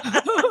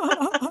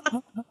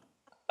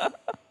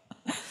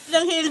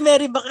 Ilang Hail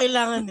Mary ba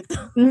kailangan nito?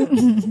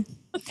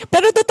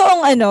 Pero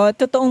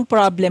totoong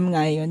problem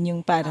nga yun,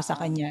 yung para sa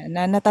kanya,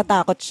 na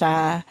natatakot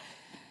siya.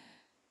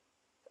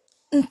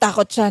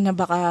 Takot siya na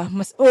baka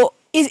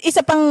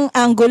isa pang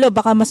angulo,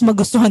 baka mas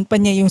magustuhan pa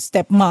niya yung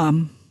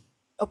stepmom.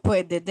 O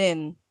pwede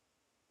din.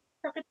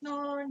 Sakit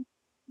nun.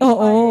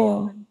 Oo.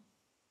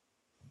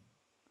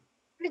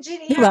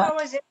 Regine, diba? how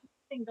was it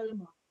single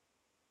mo?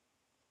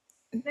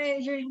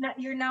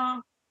 You're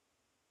now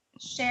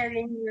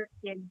sharing your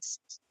kids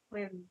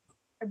with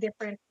a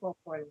different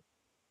couple.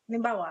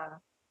 Halimbawa,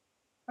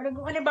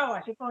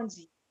 si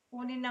Fonzie,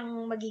 kunin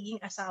ng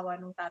magiging asawa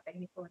ng tatay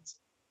ni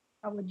Fonzie.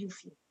 How would you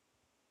feel?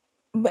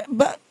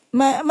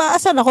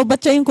 Maasar ako,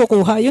 ba't siya yung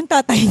kukuha? Yung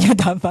tatay niya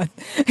dapat.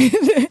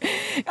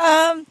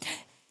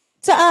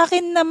 Sa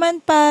akin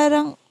naman,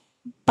 parang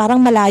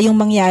malayong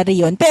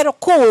mangyari yon. Pero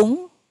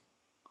kung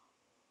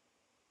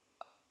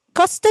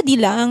custody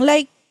lang,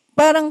 like,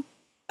 parang,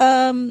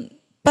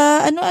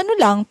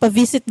 pa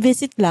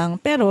visit lang,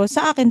 pero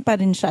sa akin pa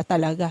rin siya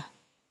talaga.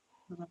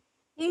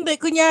 Hindi,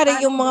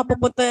 kunyari, yung mga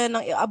pupunta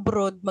ng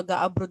abroad,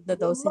 mag-a-abroad na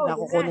daw sila,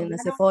 kukunin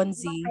na si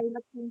Fonzie.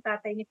 Makailat yung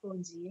tatay ni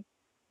Fonzie.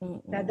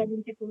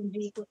 Dadalhin si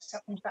Fonzie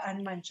kung saan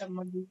man siya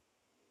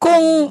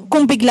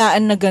Kung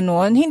biglaan na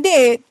gano'n,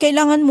 hindi,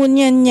 kailangan mo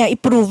niya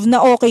i-prove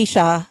na okay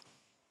siya.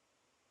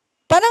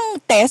 Parang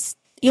test,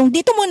 yung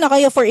dito muna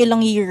kayo for ilang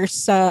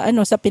years sa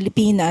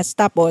Pilipinas,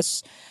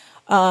 tapos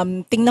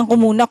tingnan ko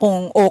muna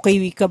kung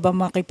okay ka ba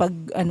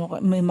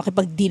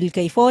makipag-deal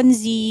kay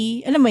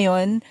Fonzie. Alam mo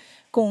 'yon?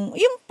 Kung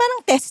yung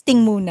parang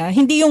testing muna,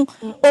 hindi yung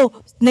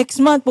next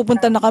month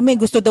pupunta na kami,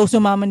 gusto daw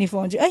sumama ni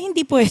Fonzie. Ay,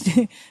 hindi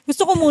pwede.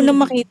 Gusto ko muna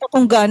makita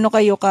kung gaano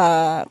kayo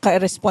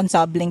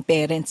ka-responsableng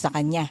parents sa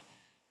kanya.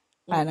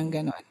 Parang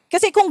gano'n.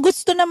 Kasi kung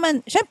gusto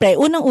naman, syempre,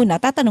 unang-una,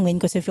 tatanungin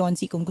ko si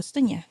fiancé kung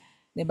gusto niya.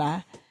 'Di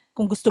ba?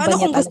 Kung gusto ba Ano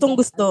niya kung talaga.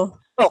 gustong-gusto?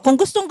 Kung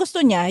gustong-gusto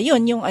niya,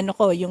 yun yung ano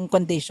ko, yung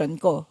condition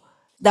ko.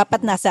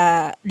 Dapat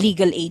nasa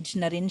legal age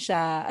na rin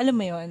siya. Alam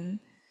mo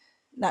yun?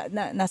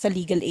 Nasa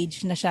legal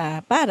age na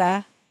siya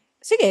para,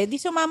 sige, di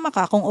sumama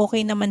ka kung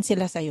okay naman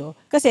sila sa'yo.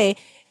 Kasi,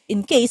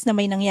 in case na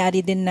may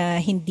nangyari din na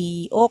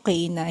hindi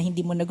okay, na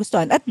hindi mo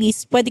nagustuhan, at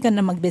least, pwede ka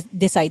na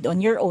mag-decide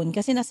on your own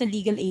kasi nasa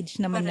legal age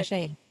naman na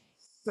siya eh.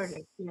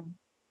 Correct. Yeah.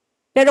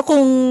 Pero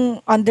kung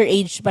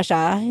underage pa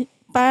siya,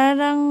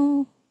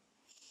 parang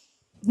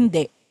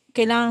hindi.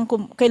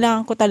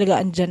 Kailangan ko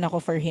talaga andyan ako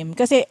for him.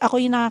 Kasi ako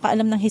yung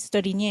nakakaalam ng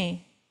history niya eh.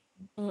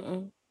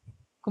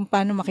 Kung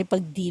paano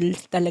makipag-deal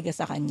talaga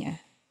sa kanya.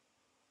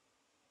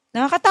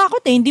 Nakakatakot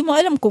eh. Hindi mo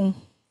alam kung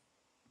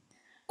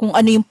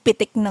ano yung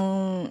pitik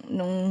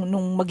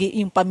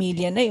yung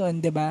pamilya na yun,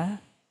 di ba?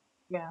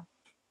 Yeah.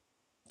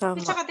 Tama.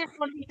 At saka there's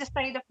always the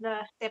side of the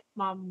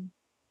stepmom.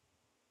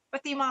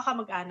 Pati yung mga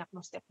kamag-anak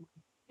ng stepmom.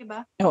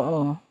 Diba?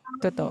 Oo.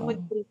 Totoo.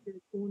 Would take their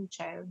own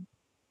child.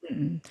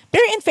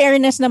 Pero in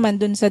fairness naman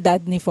dun sa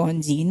dad ni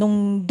Fonzie,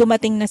 nung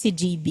dumating na si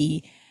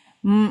GB,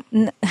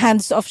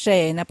 hands off siya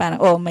eh, na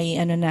parang, may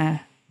ano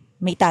na,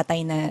 may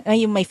tatay na,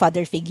 yung may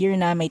father figure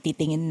na, may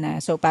titingin na.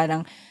 So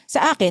parang,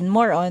 sa akin,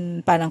 more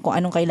on, parang kung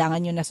anong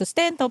kailangan nyo na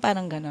sustento,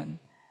 parang ganon.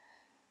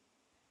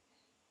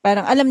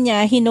 Parang alam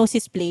niya, he knows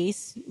his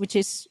place, which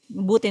is,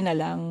 buti na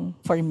lang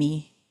for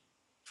me,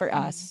 for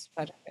us.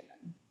 Parang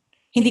ganon.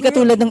 Hindi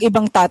katulad ng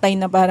ibang tatay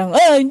na parang,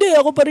 hindi,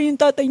 ako pa rin yung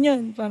tatay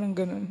niyan. Parang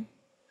ganon.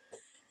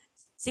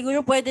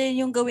 Siguro pwede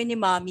yung gawin ni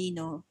mommy,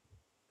 no?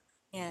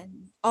 Yan.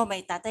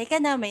 May tatay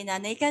ka na, may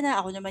nanay ka na,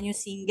 ako naman yung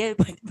single.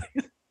 Pwede ba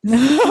yun?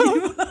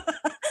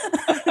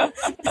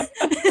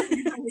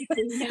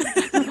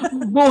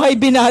 Buhay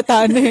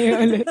binata na yun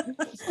ulit.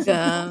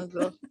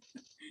 Gago.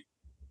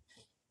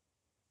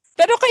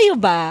 Pero kayo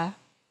ba,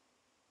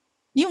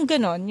 yung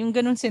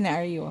ganon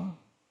scenario?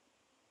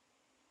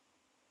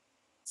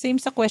 Same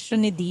sa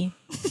question ni D.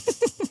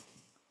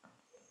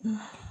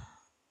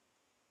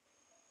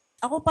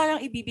 Ako parang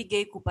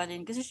ibibigay ko pa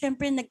rin. Kasi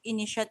syempre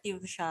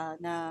nag-initiative siya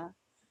na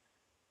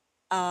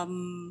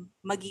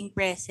maging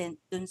present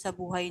dun sa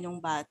buhay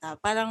ng bata.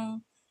 Parang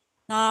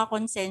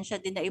nakakonsensya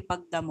din na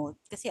ipagdamot.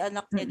 Kasi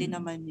anak niya din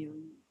naman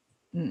yun.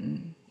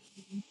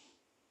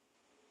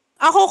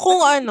 Ako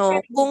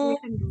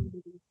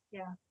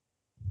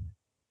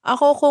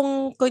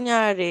kung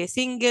kunyari,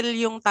 single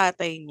yung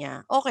tatay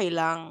niya, okay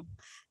lang.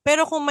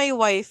 Pero kung may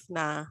wife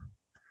na,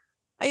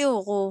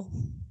 ayoko.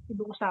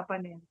 Ibig-usapan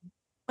na yan.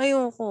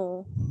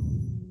 Ayoko.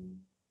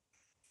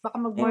 Baka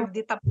mag-more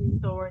detap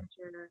towards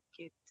your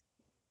kid.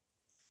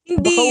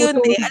 Hindi Baka yun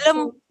eh. Alam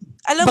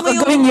mo baka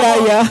yung... gawing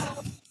yaya.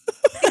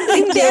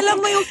 Hindi, alam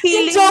mo yung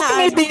feeling yung na...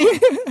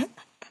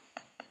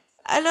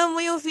 Alam mo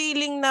yung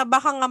feeling na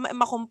baka nga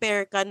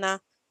ma-compare ka na,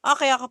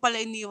 kaya ka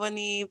pala iniwan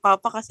ni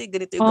Papa kasi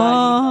ganito yung galing.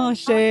 Oh,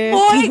 shit.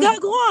 Hoy,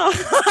 gago ka!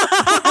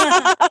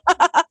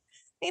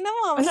 Ina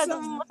mo,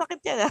 masyadong masakit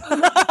yan.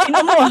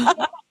 Ina mo.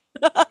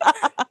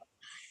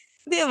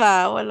 Di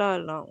ba? Wala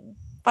lang.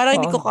 Parang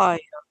hindi ko kaya.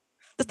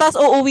 Tapos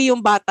uuwi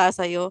yung bata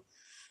sa'yo.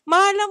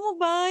 Mahala mo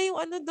ba yung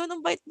ano doon,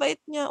 ang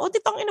bait-bait niya? O,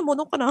 ditang ina mo,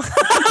 ka na.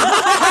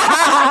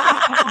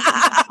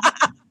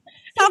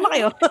 Sama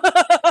kayo.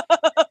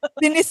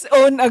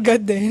 Dinis-own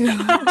agad eh.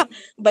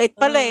 Bait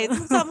pala eh.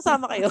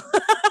 Sama-sama kayo.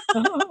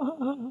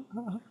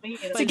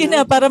 Sige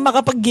na, para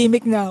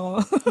makapag-gimmick na ako.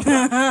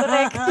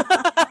 Correct.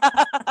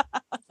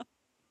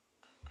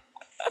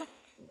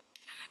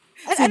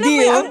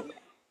 Sige, alam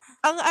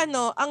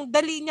mo ang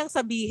dali niyang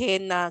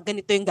sabihin na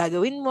ganito yung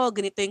gagawin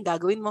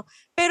mo.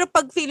 Pero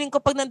pag feeling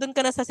ko, pag nandun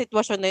ka na sa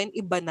sitwasyon na yun,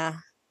 iba na.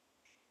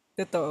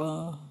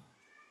 Totoo.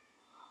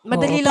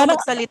 Madali lang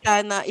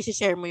magsalita na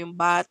isi-share mo yung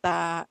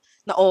bata,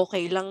 na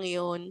okay lang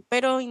yun.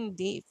 Pero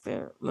hindi.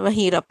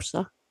 Mahirap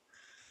siya.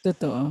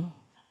 Totoo.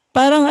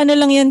 Parang ano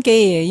lang yan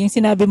yung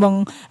sinabi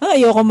mong,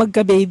 ayoko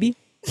magka-baby.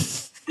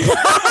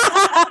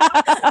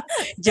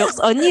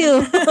 Jokes on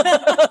you.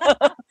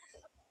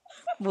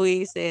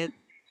 Buisit.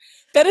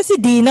 Pero si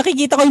D,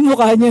 nakikita ko yung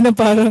mukha niya na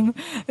parang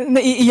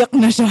naiiyak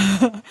na siya.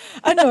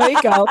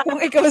 Ikaw?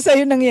 Kung ikaw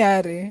sa'yo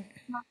nangyari?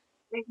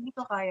 Hindi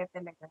ko kaya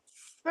talaga.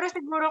 Pero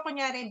siguro,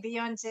 kunyari,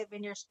 beyond 7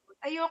 years old,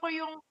 ayoko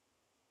yung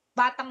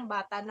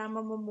batang-bata na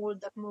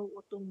mamumold at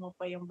mauutong mo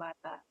pa yung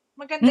bata.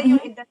 Maganda yung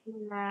edad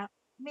na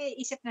may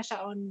isip na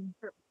siya on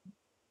her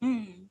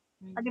own.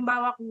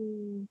 Halimbawa, kung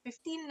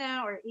 15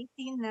 na or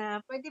 18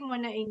 na, pwede mo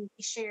na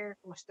i-share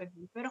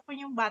custody. Pero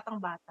kung yung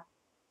batang-bata,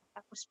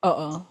 tapos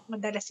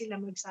madalas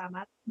sila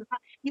magsama.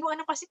 Hindi mo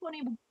alam kasi kung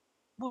ano yung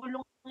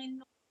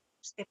bulongin ng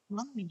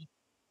stepmom eh.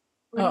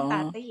 O ng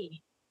tatay eh.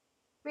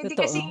 Pwede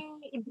kasi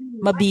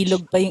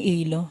mabilog pa yung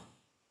ilo.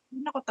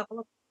 Hindi ako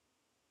takot.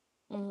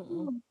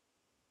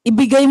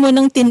 Ibigay mo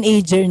ng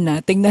teenager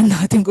na. Tingnan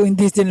natin kung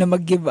hindi sila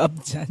mag-give up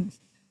dyan.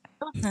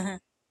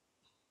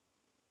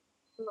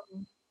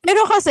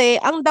 Pero kasi,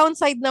 ang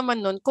downside naman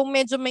nun, kung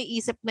medyo may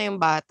isip na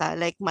yung bata,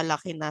 like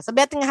malaki na,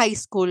 sabi natin high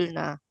school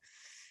na,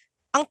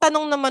 ang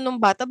tanong naman ng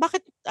bata,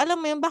 bakit, alam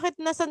mo yun, bakit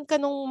nasan ka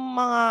nung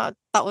mga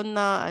taon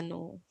na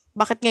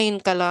bakit ngayon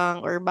ka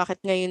lang or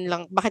bakit ngayon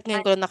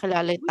ko lang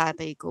nakilala yung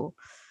tatay ko?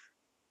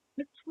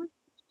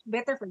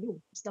 Better for you.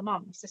 It's the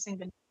mom. It's the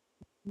single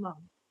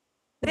mom.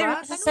 Pero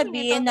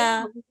sasabihin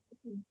na,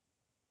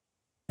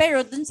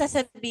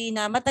 sasabihin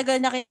na, matagal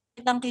na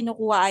kitang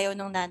kinukuha, ayaw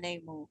ng nanay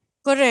mo.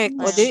 Correct.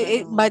 O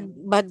di,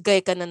 bad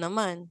guy ka na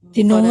naman.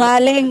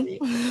 Sinungaling.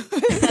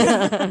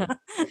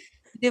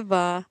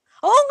 Diba?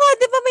 Oo nga,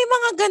 diba may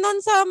mga ganon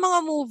sa mga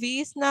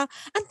movies na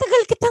ang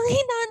tagal kitang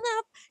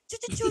hinanap.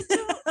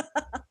 Chuchu-chuchu.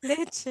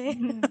 Leche.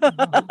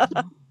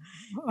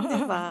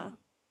 Diba?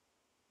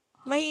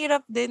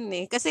 Mahirap din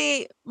eh.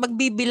 Kasi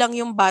magbibilang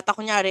yung bata.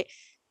 Kunyari,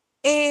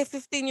 15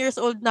 years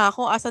old na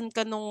ako. Asan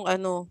ka nung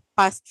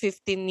past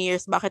 15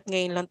 years? Bakit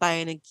ngayon lang tayo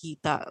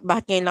nagkita?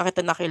 Bakit ngayon lang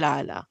kita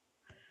nakilala?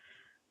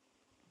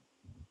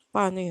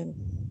 Paano yun?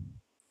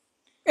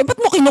 Ba't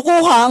mo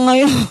kinukuha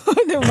ngayon?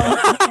 Diba?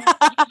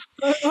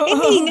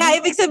 Hindi nga.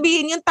 Ibig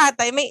sabihin yung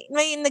tatay,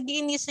 may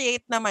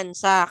nag-initiate naman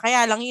siya.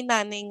 Kaya lang yung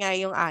nanay nga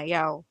yung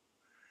ayaw.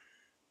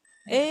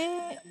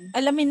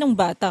 Alamin ng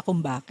bata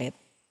kung bakit.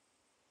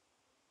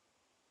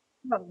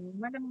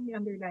 Malamang yung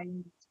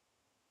underlying.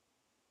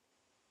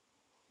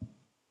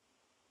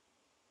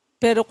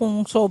 Pero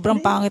kung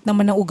sobrang pangit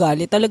naman ng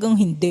ugali, talagang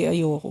hindi,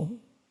 ayoko.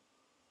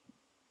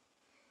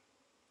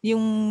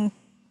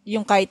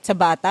 Yung kahit sa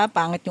bata,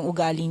 pangit yung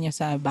ugali niya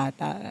sa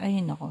bata.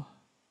 Ay, nako.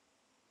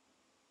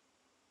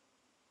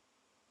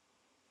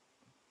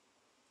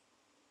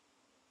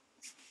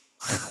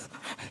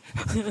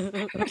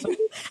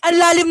 Ang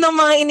lalim ng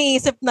mga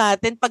iniisip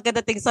natin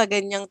pagkadating sa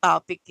ganyang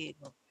topic eh.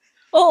 No?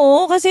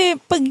 Oo, kasi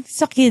pag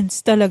sa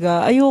kids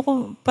talaga,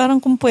 ayoko, parang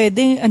kung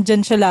pwede,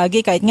 andyan siya lagi,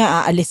 kahit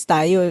nga aalis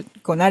tayo,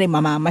 kunwari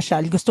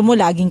mamamasyal, gusto mo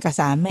laging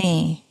kasama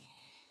eh.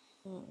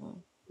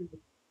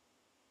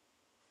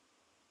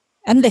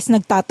 Unless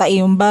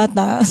nagtatai yung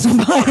bata,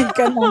 sabahin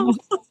ka lang.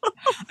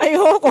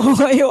 Ayoko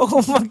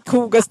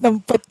maghugas ng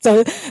pat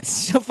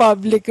sa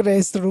public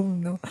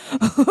restroom, no?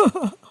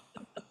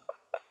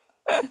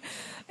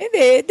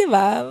 Hindi, di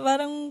ba?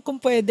 Parang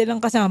kung pwede lang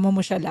kasama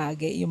mo siya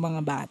lagi, yung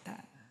mga bata.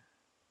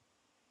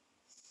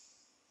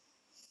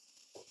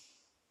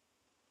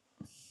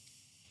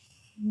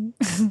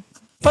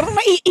 Parang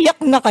naiiyak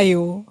na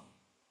kayo.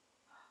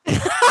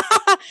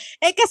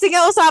 Kasi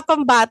nga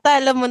usapang bata,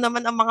 alam mo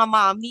naman ang mga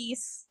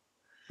mommies.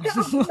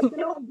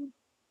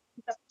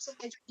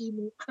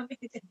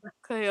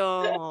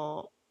 Kaya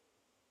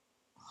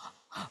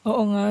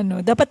oo nga,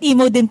 no. Dapat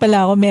emo din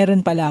pala ako.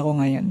 Meron pala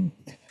ako ngayon.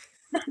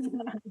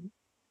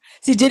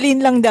 Si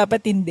Jeline lang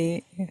dapat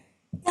hindi.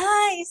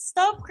 Guys,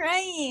 stop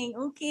crying,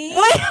 okay?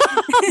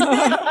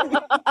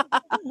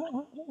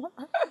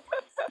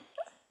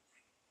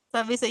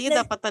 Sabi sa iyo,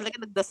 dapat talaga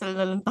nagdasal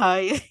na lang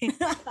tayo.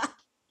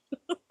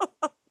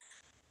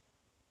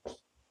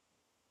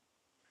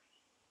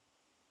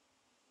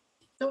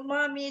 So,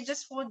 mommy,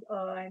 just hold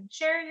on.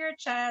 Share your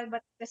child,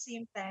 but at the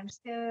same time,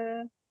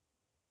 still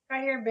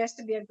try your best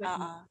to be a good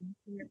mom.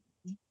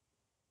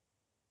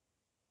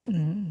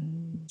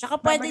 Tsaka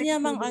pwede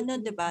namang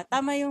diba?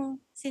 Tama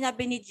yung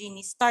sinabi ni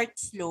Jeannie, start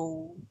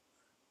slow.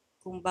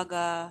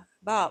 Kumbaga,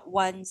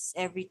 once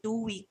every 2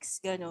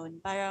 weeks,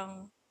 ganun.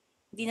 Parang,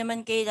 hindi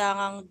naman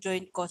kailangang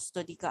joint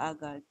custody ka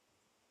agad.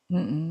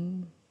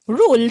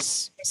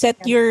 Rules. Set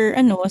your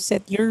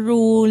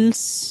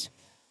rules.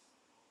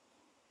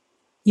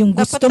 Yung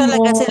gusto dapat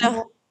talaga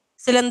mo.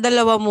 Silang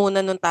dalawa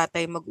muna nung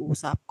tatay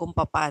mag-usap kung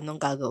paano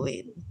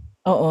gagawin.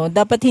 Oo,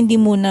 dapat hindi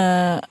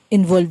muna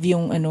involve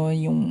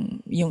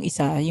yung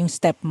isa, yung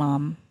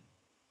stepmom.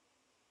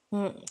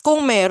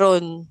 Kung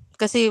meron.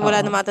 Kasi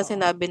wala naman ata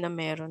sinabi na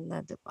meron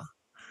na, di ba?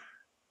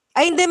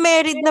 Ay, hindi,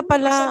 married na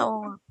pala.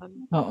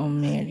 Oo,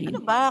 married.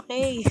 Ano ba,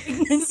 Kay?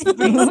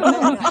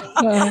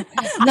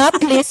 Not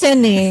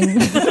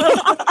listening.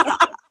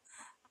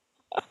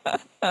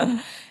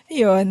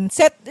 Yun.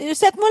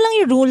 Set mo lang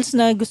yung rules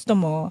na gusto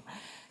mo.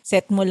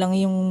 Set mo lang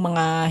yung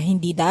mga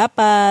hindi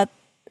dapat.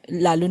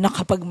 Lalo na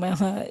kapag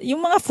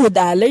yung mga food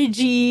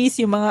allergies,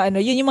 yung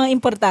mga yun yung mga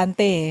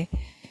importante.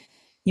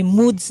 Yung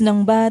moods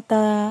ng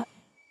bata.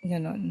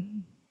 Ganon.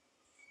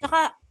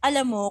 Saka,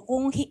 alam mo,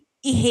 kung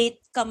i-hate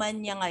ka man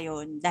niya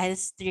ngayon dahil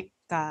strict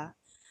ka,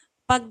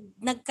 pag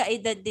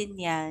nagkaedad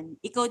din yan,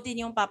 ikaw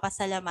din yung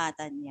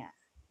papasalamatan niya.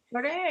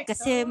 Correct.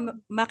 Kasi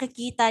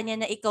makikita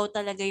niya na ikaw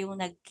talaga yung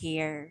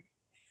nag-care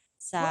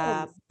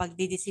sa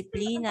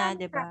pagdidisiplina,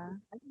 di ba?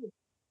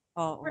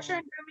 Oo. For sure,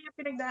 dami niya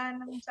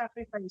pinagdaan ng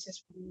sacrifices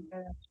for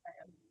the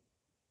child.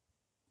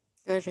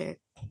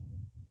 Correct.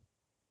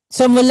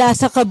 So mula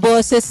sa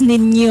kaboses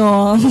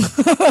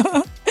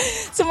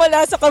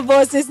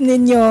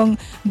ninyong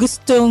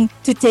gustong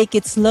to take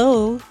it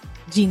slow,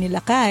 Jeannie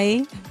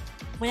Lakay.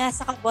 Mula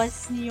sa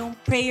kaboses ninyong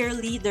prayer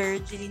leader,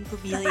 Jeline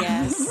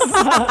Cubillas.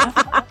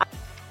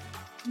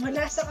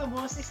 Mula sa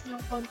kaboses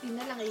niyong konti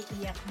na lang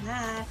iiyak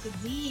na, si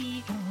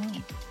Dee.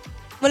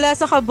 Mula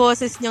sa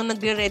kaboses niyong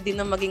nagre-ready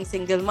na maging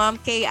single mom,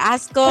 Kay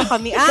Asko,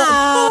 kami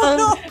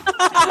ang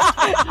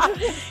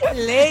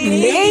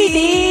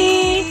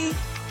Lady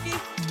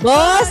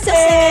Boses!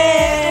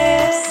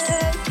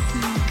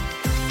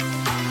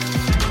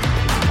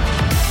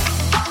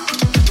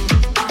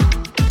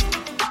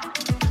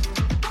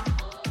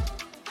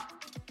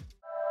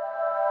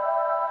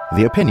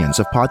 The opinions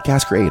of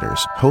podcast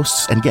creators,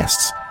 hosts, and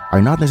guests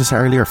are not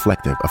necessarily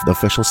reflective of the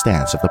official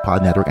stance of the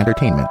Pod Network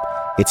Entertainment,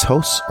 its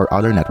hosts, or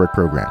other network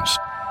programs.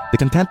 The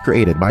content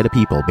created by the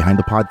people behind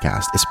the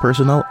podcast is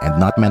personal and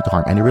not meant to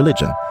harm any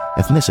religion,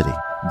 ethnicity,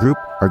 group,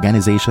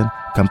 organization,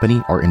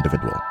 company, or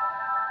individual.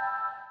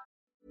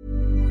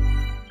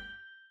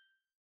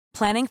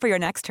 Planning for your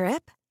next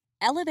trip?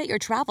 Elevate your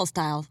travel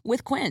style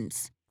with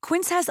Quince.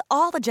 Quince has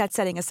all the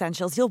jet-setting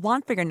essentials you'll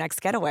want for your next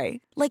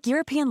getaway, like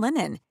European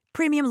linen,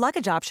 premium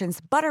luggage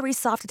options, buttery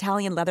soft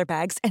Italian leather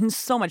bags, and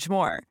so much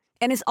more.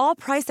 And is all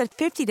priced at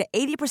 50 to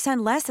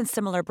 80% less than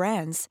similar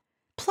brands.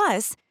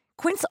 Plus,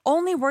 Quince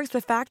only works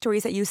with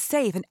factories that use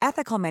safe and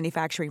ethical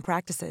manufacturing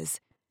practices.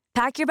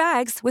 Pack your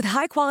bags with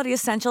high-quality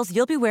essentials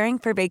you'll be wearing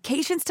for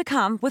vacations to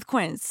come with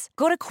Quince.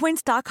 Go to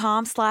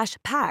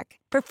quince.com/pack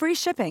for free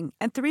shipping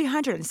and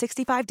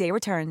 365-day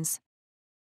returns.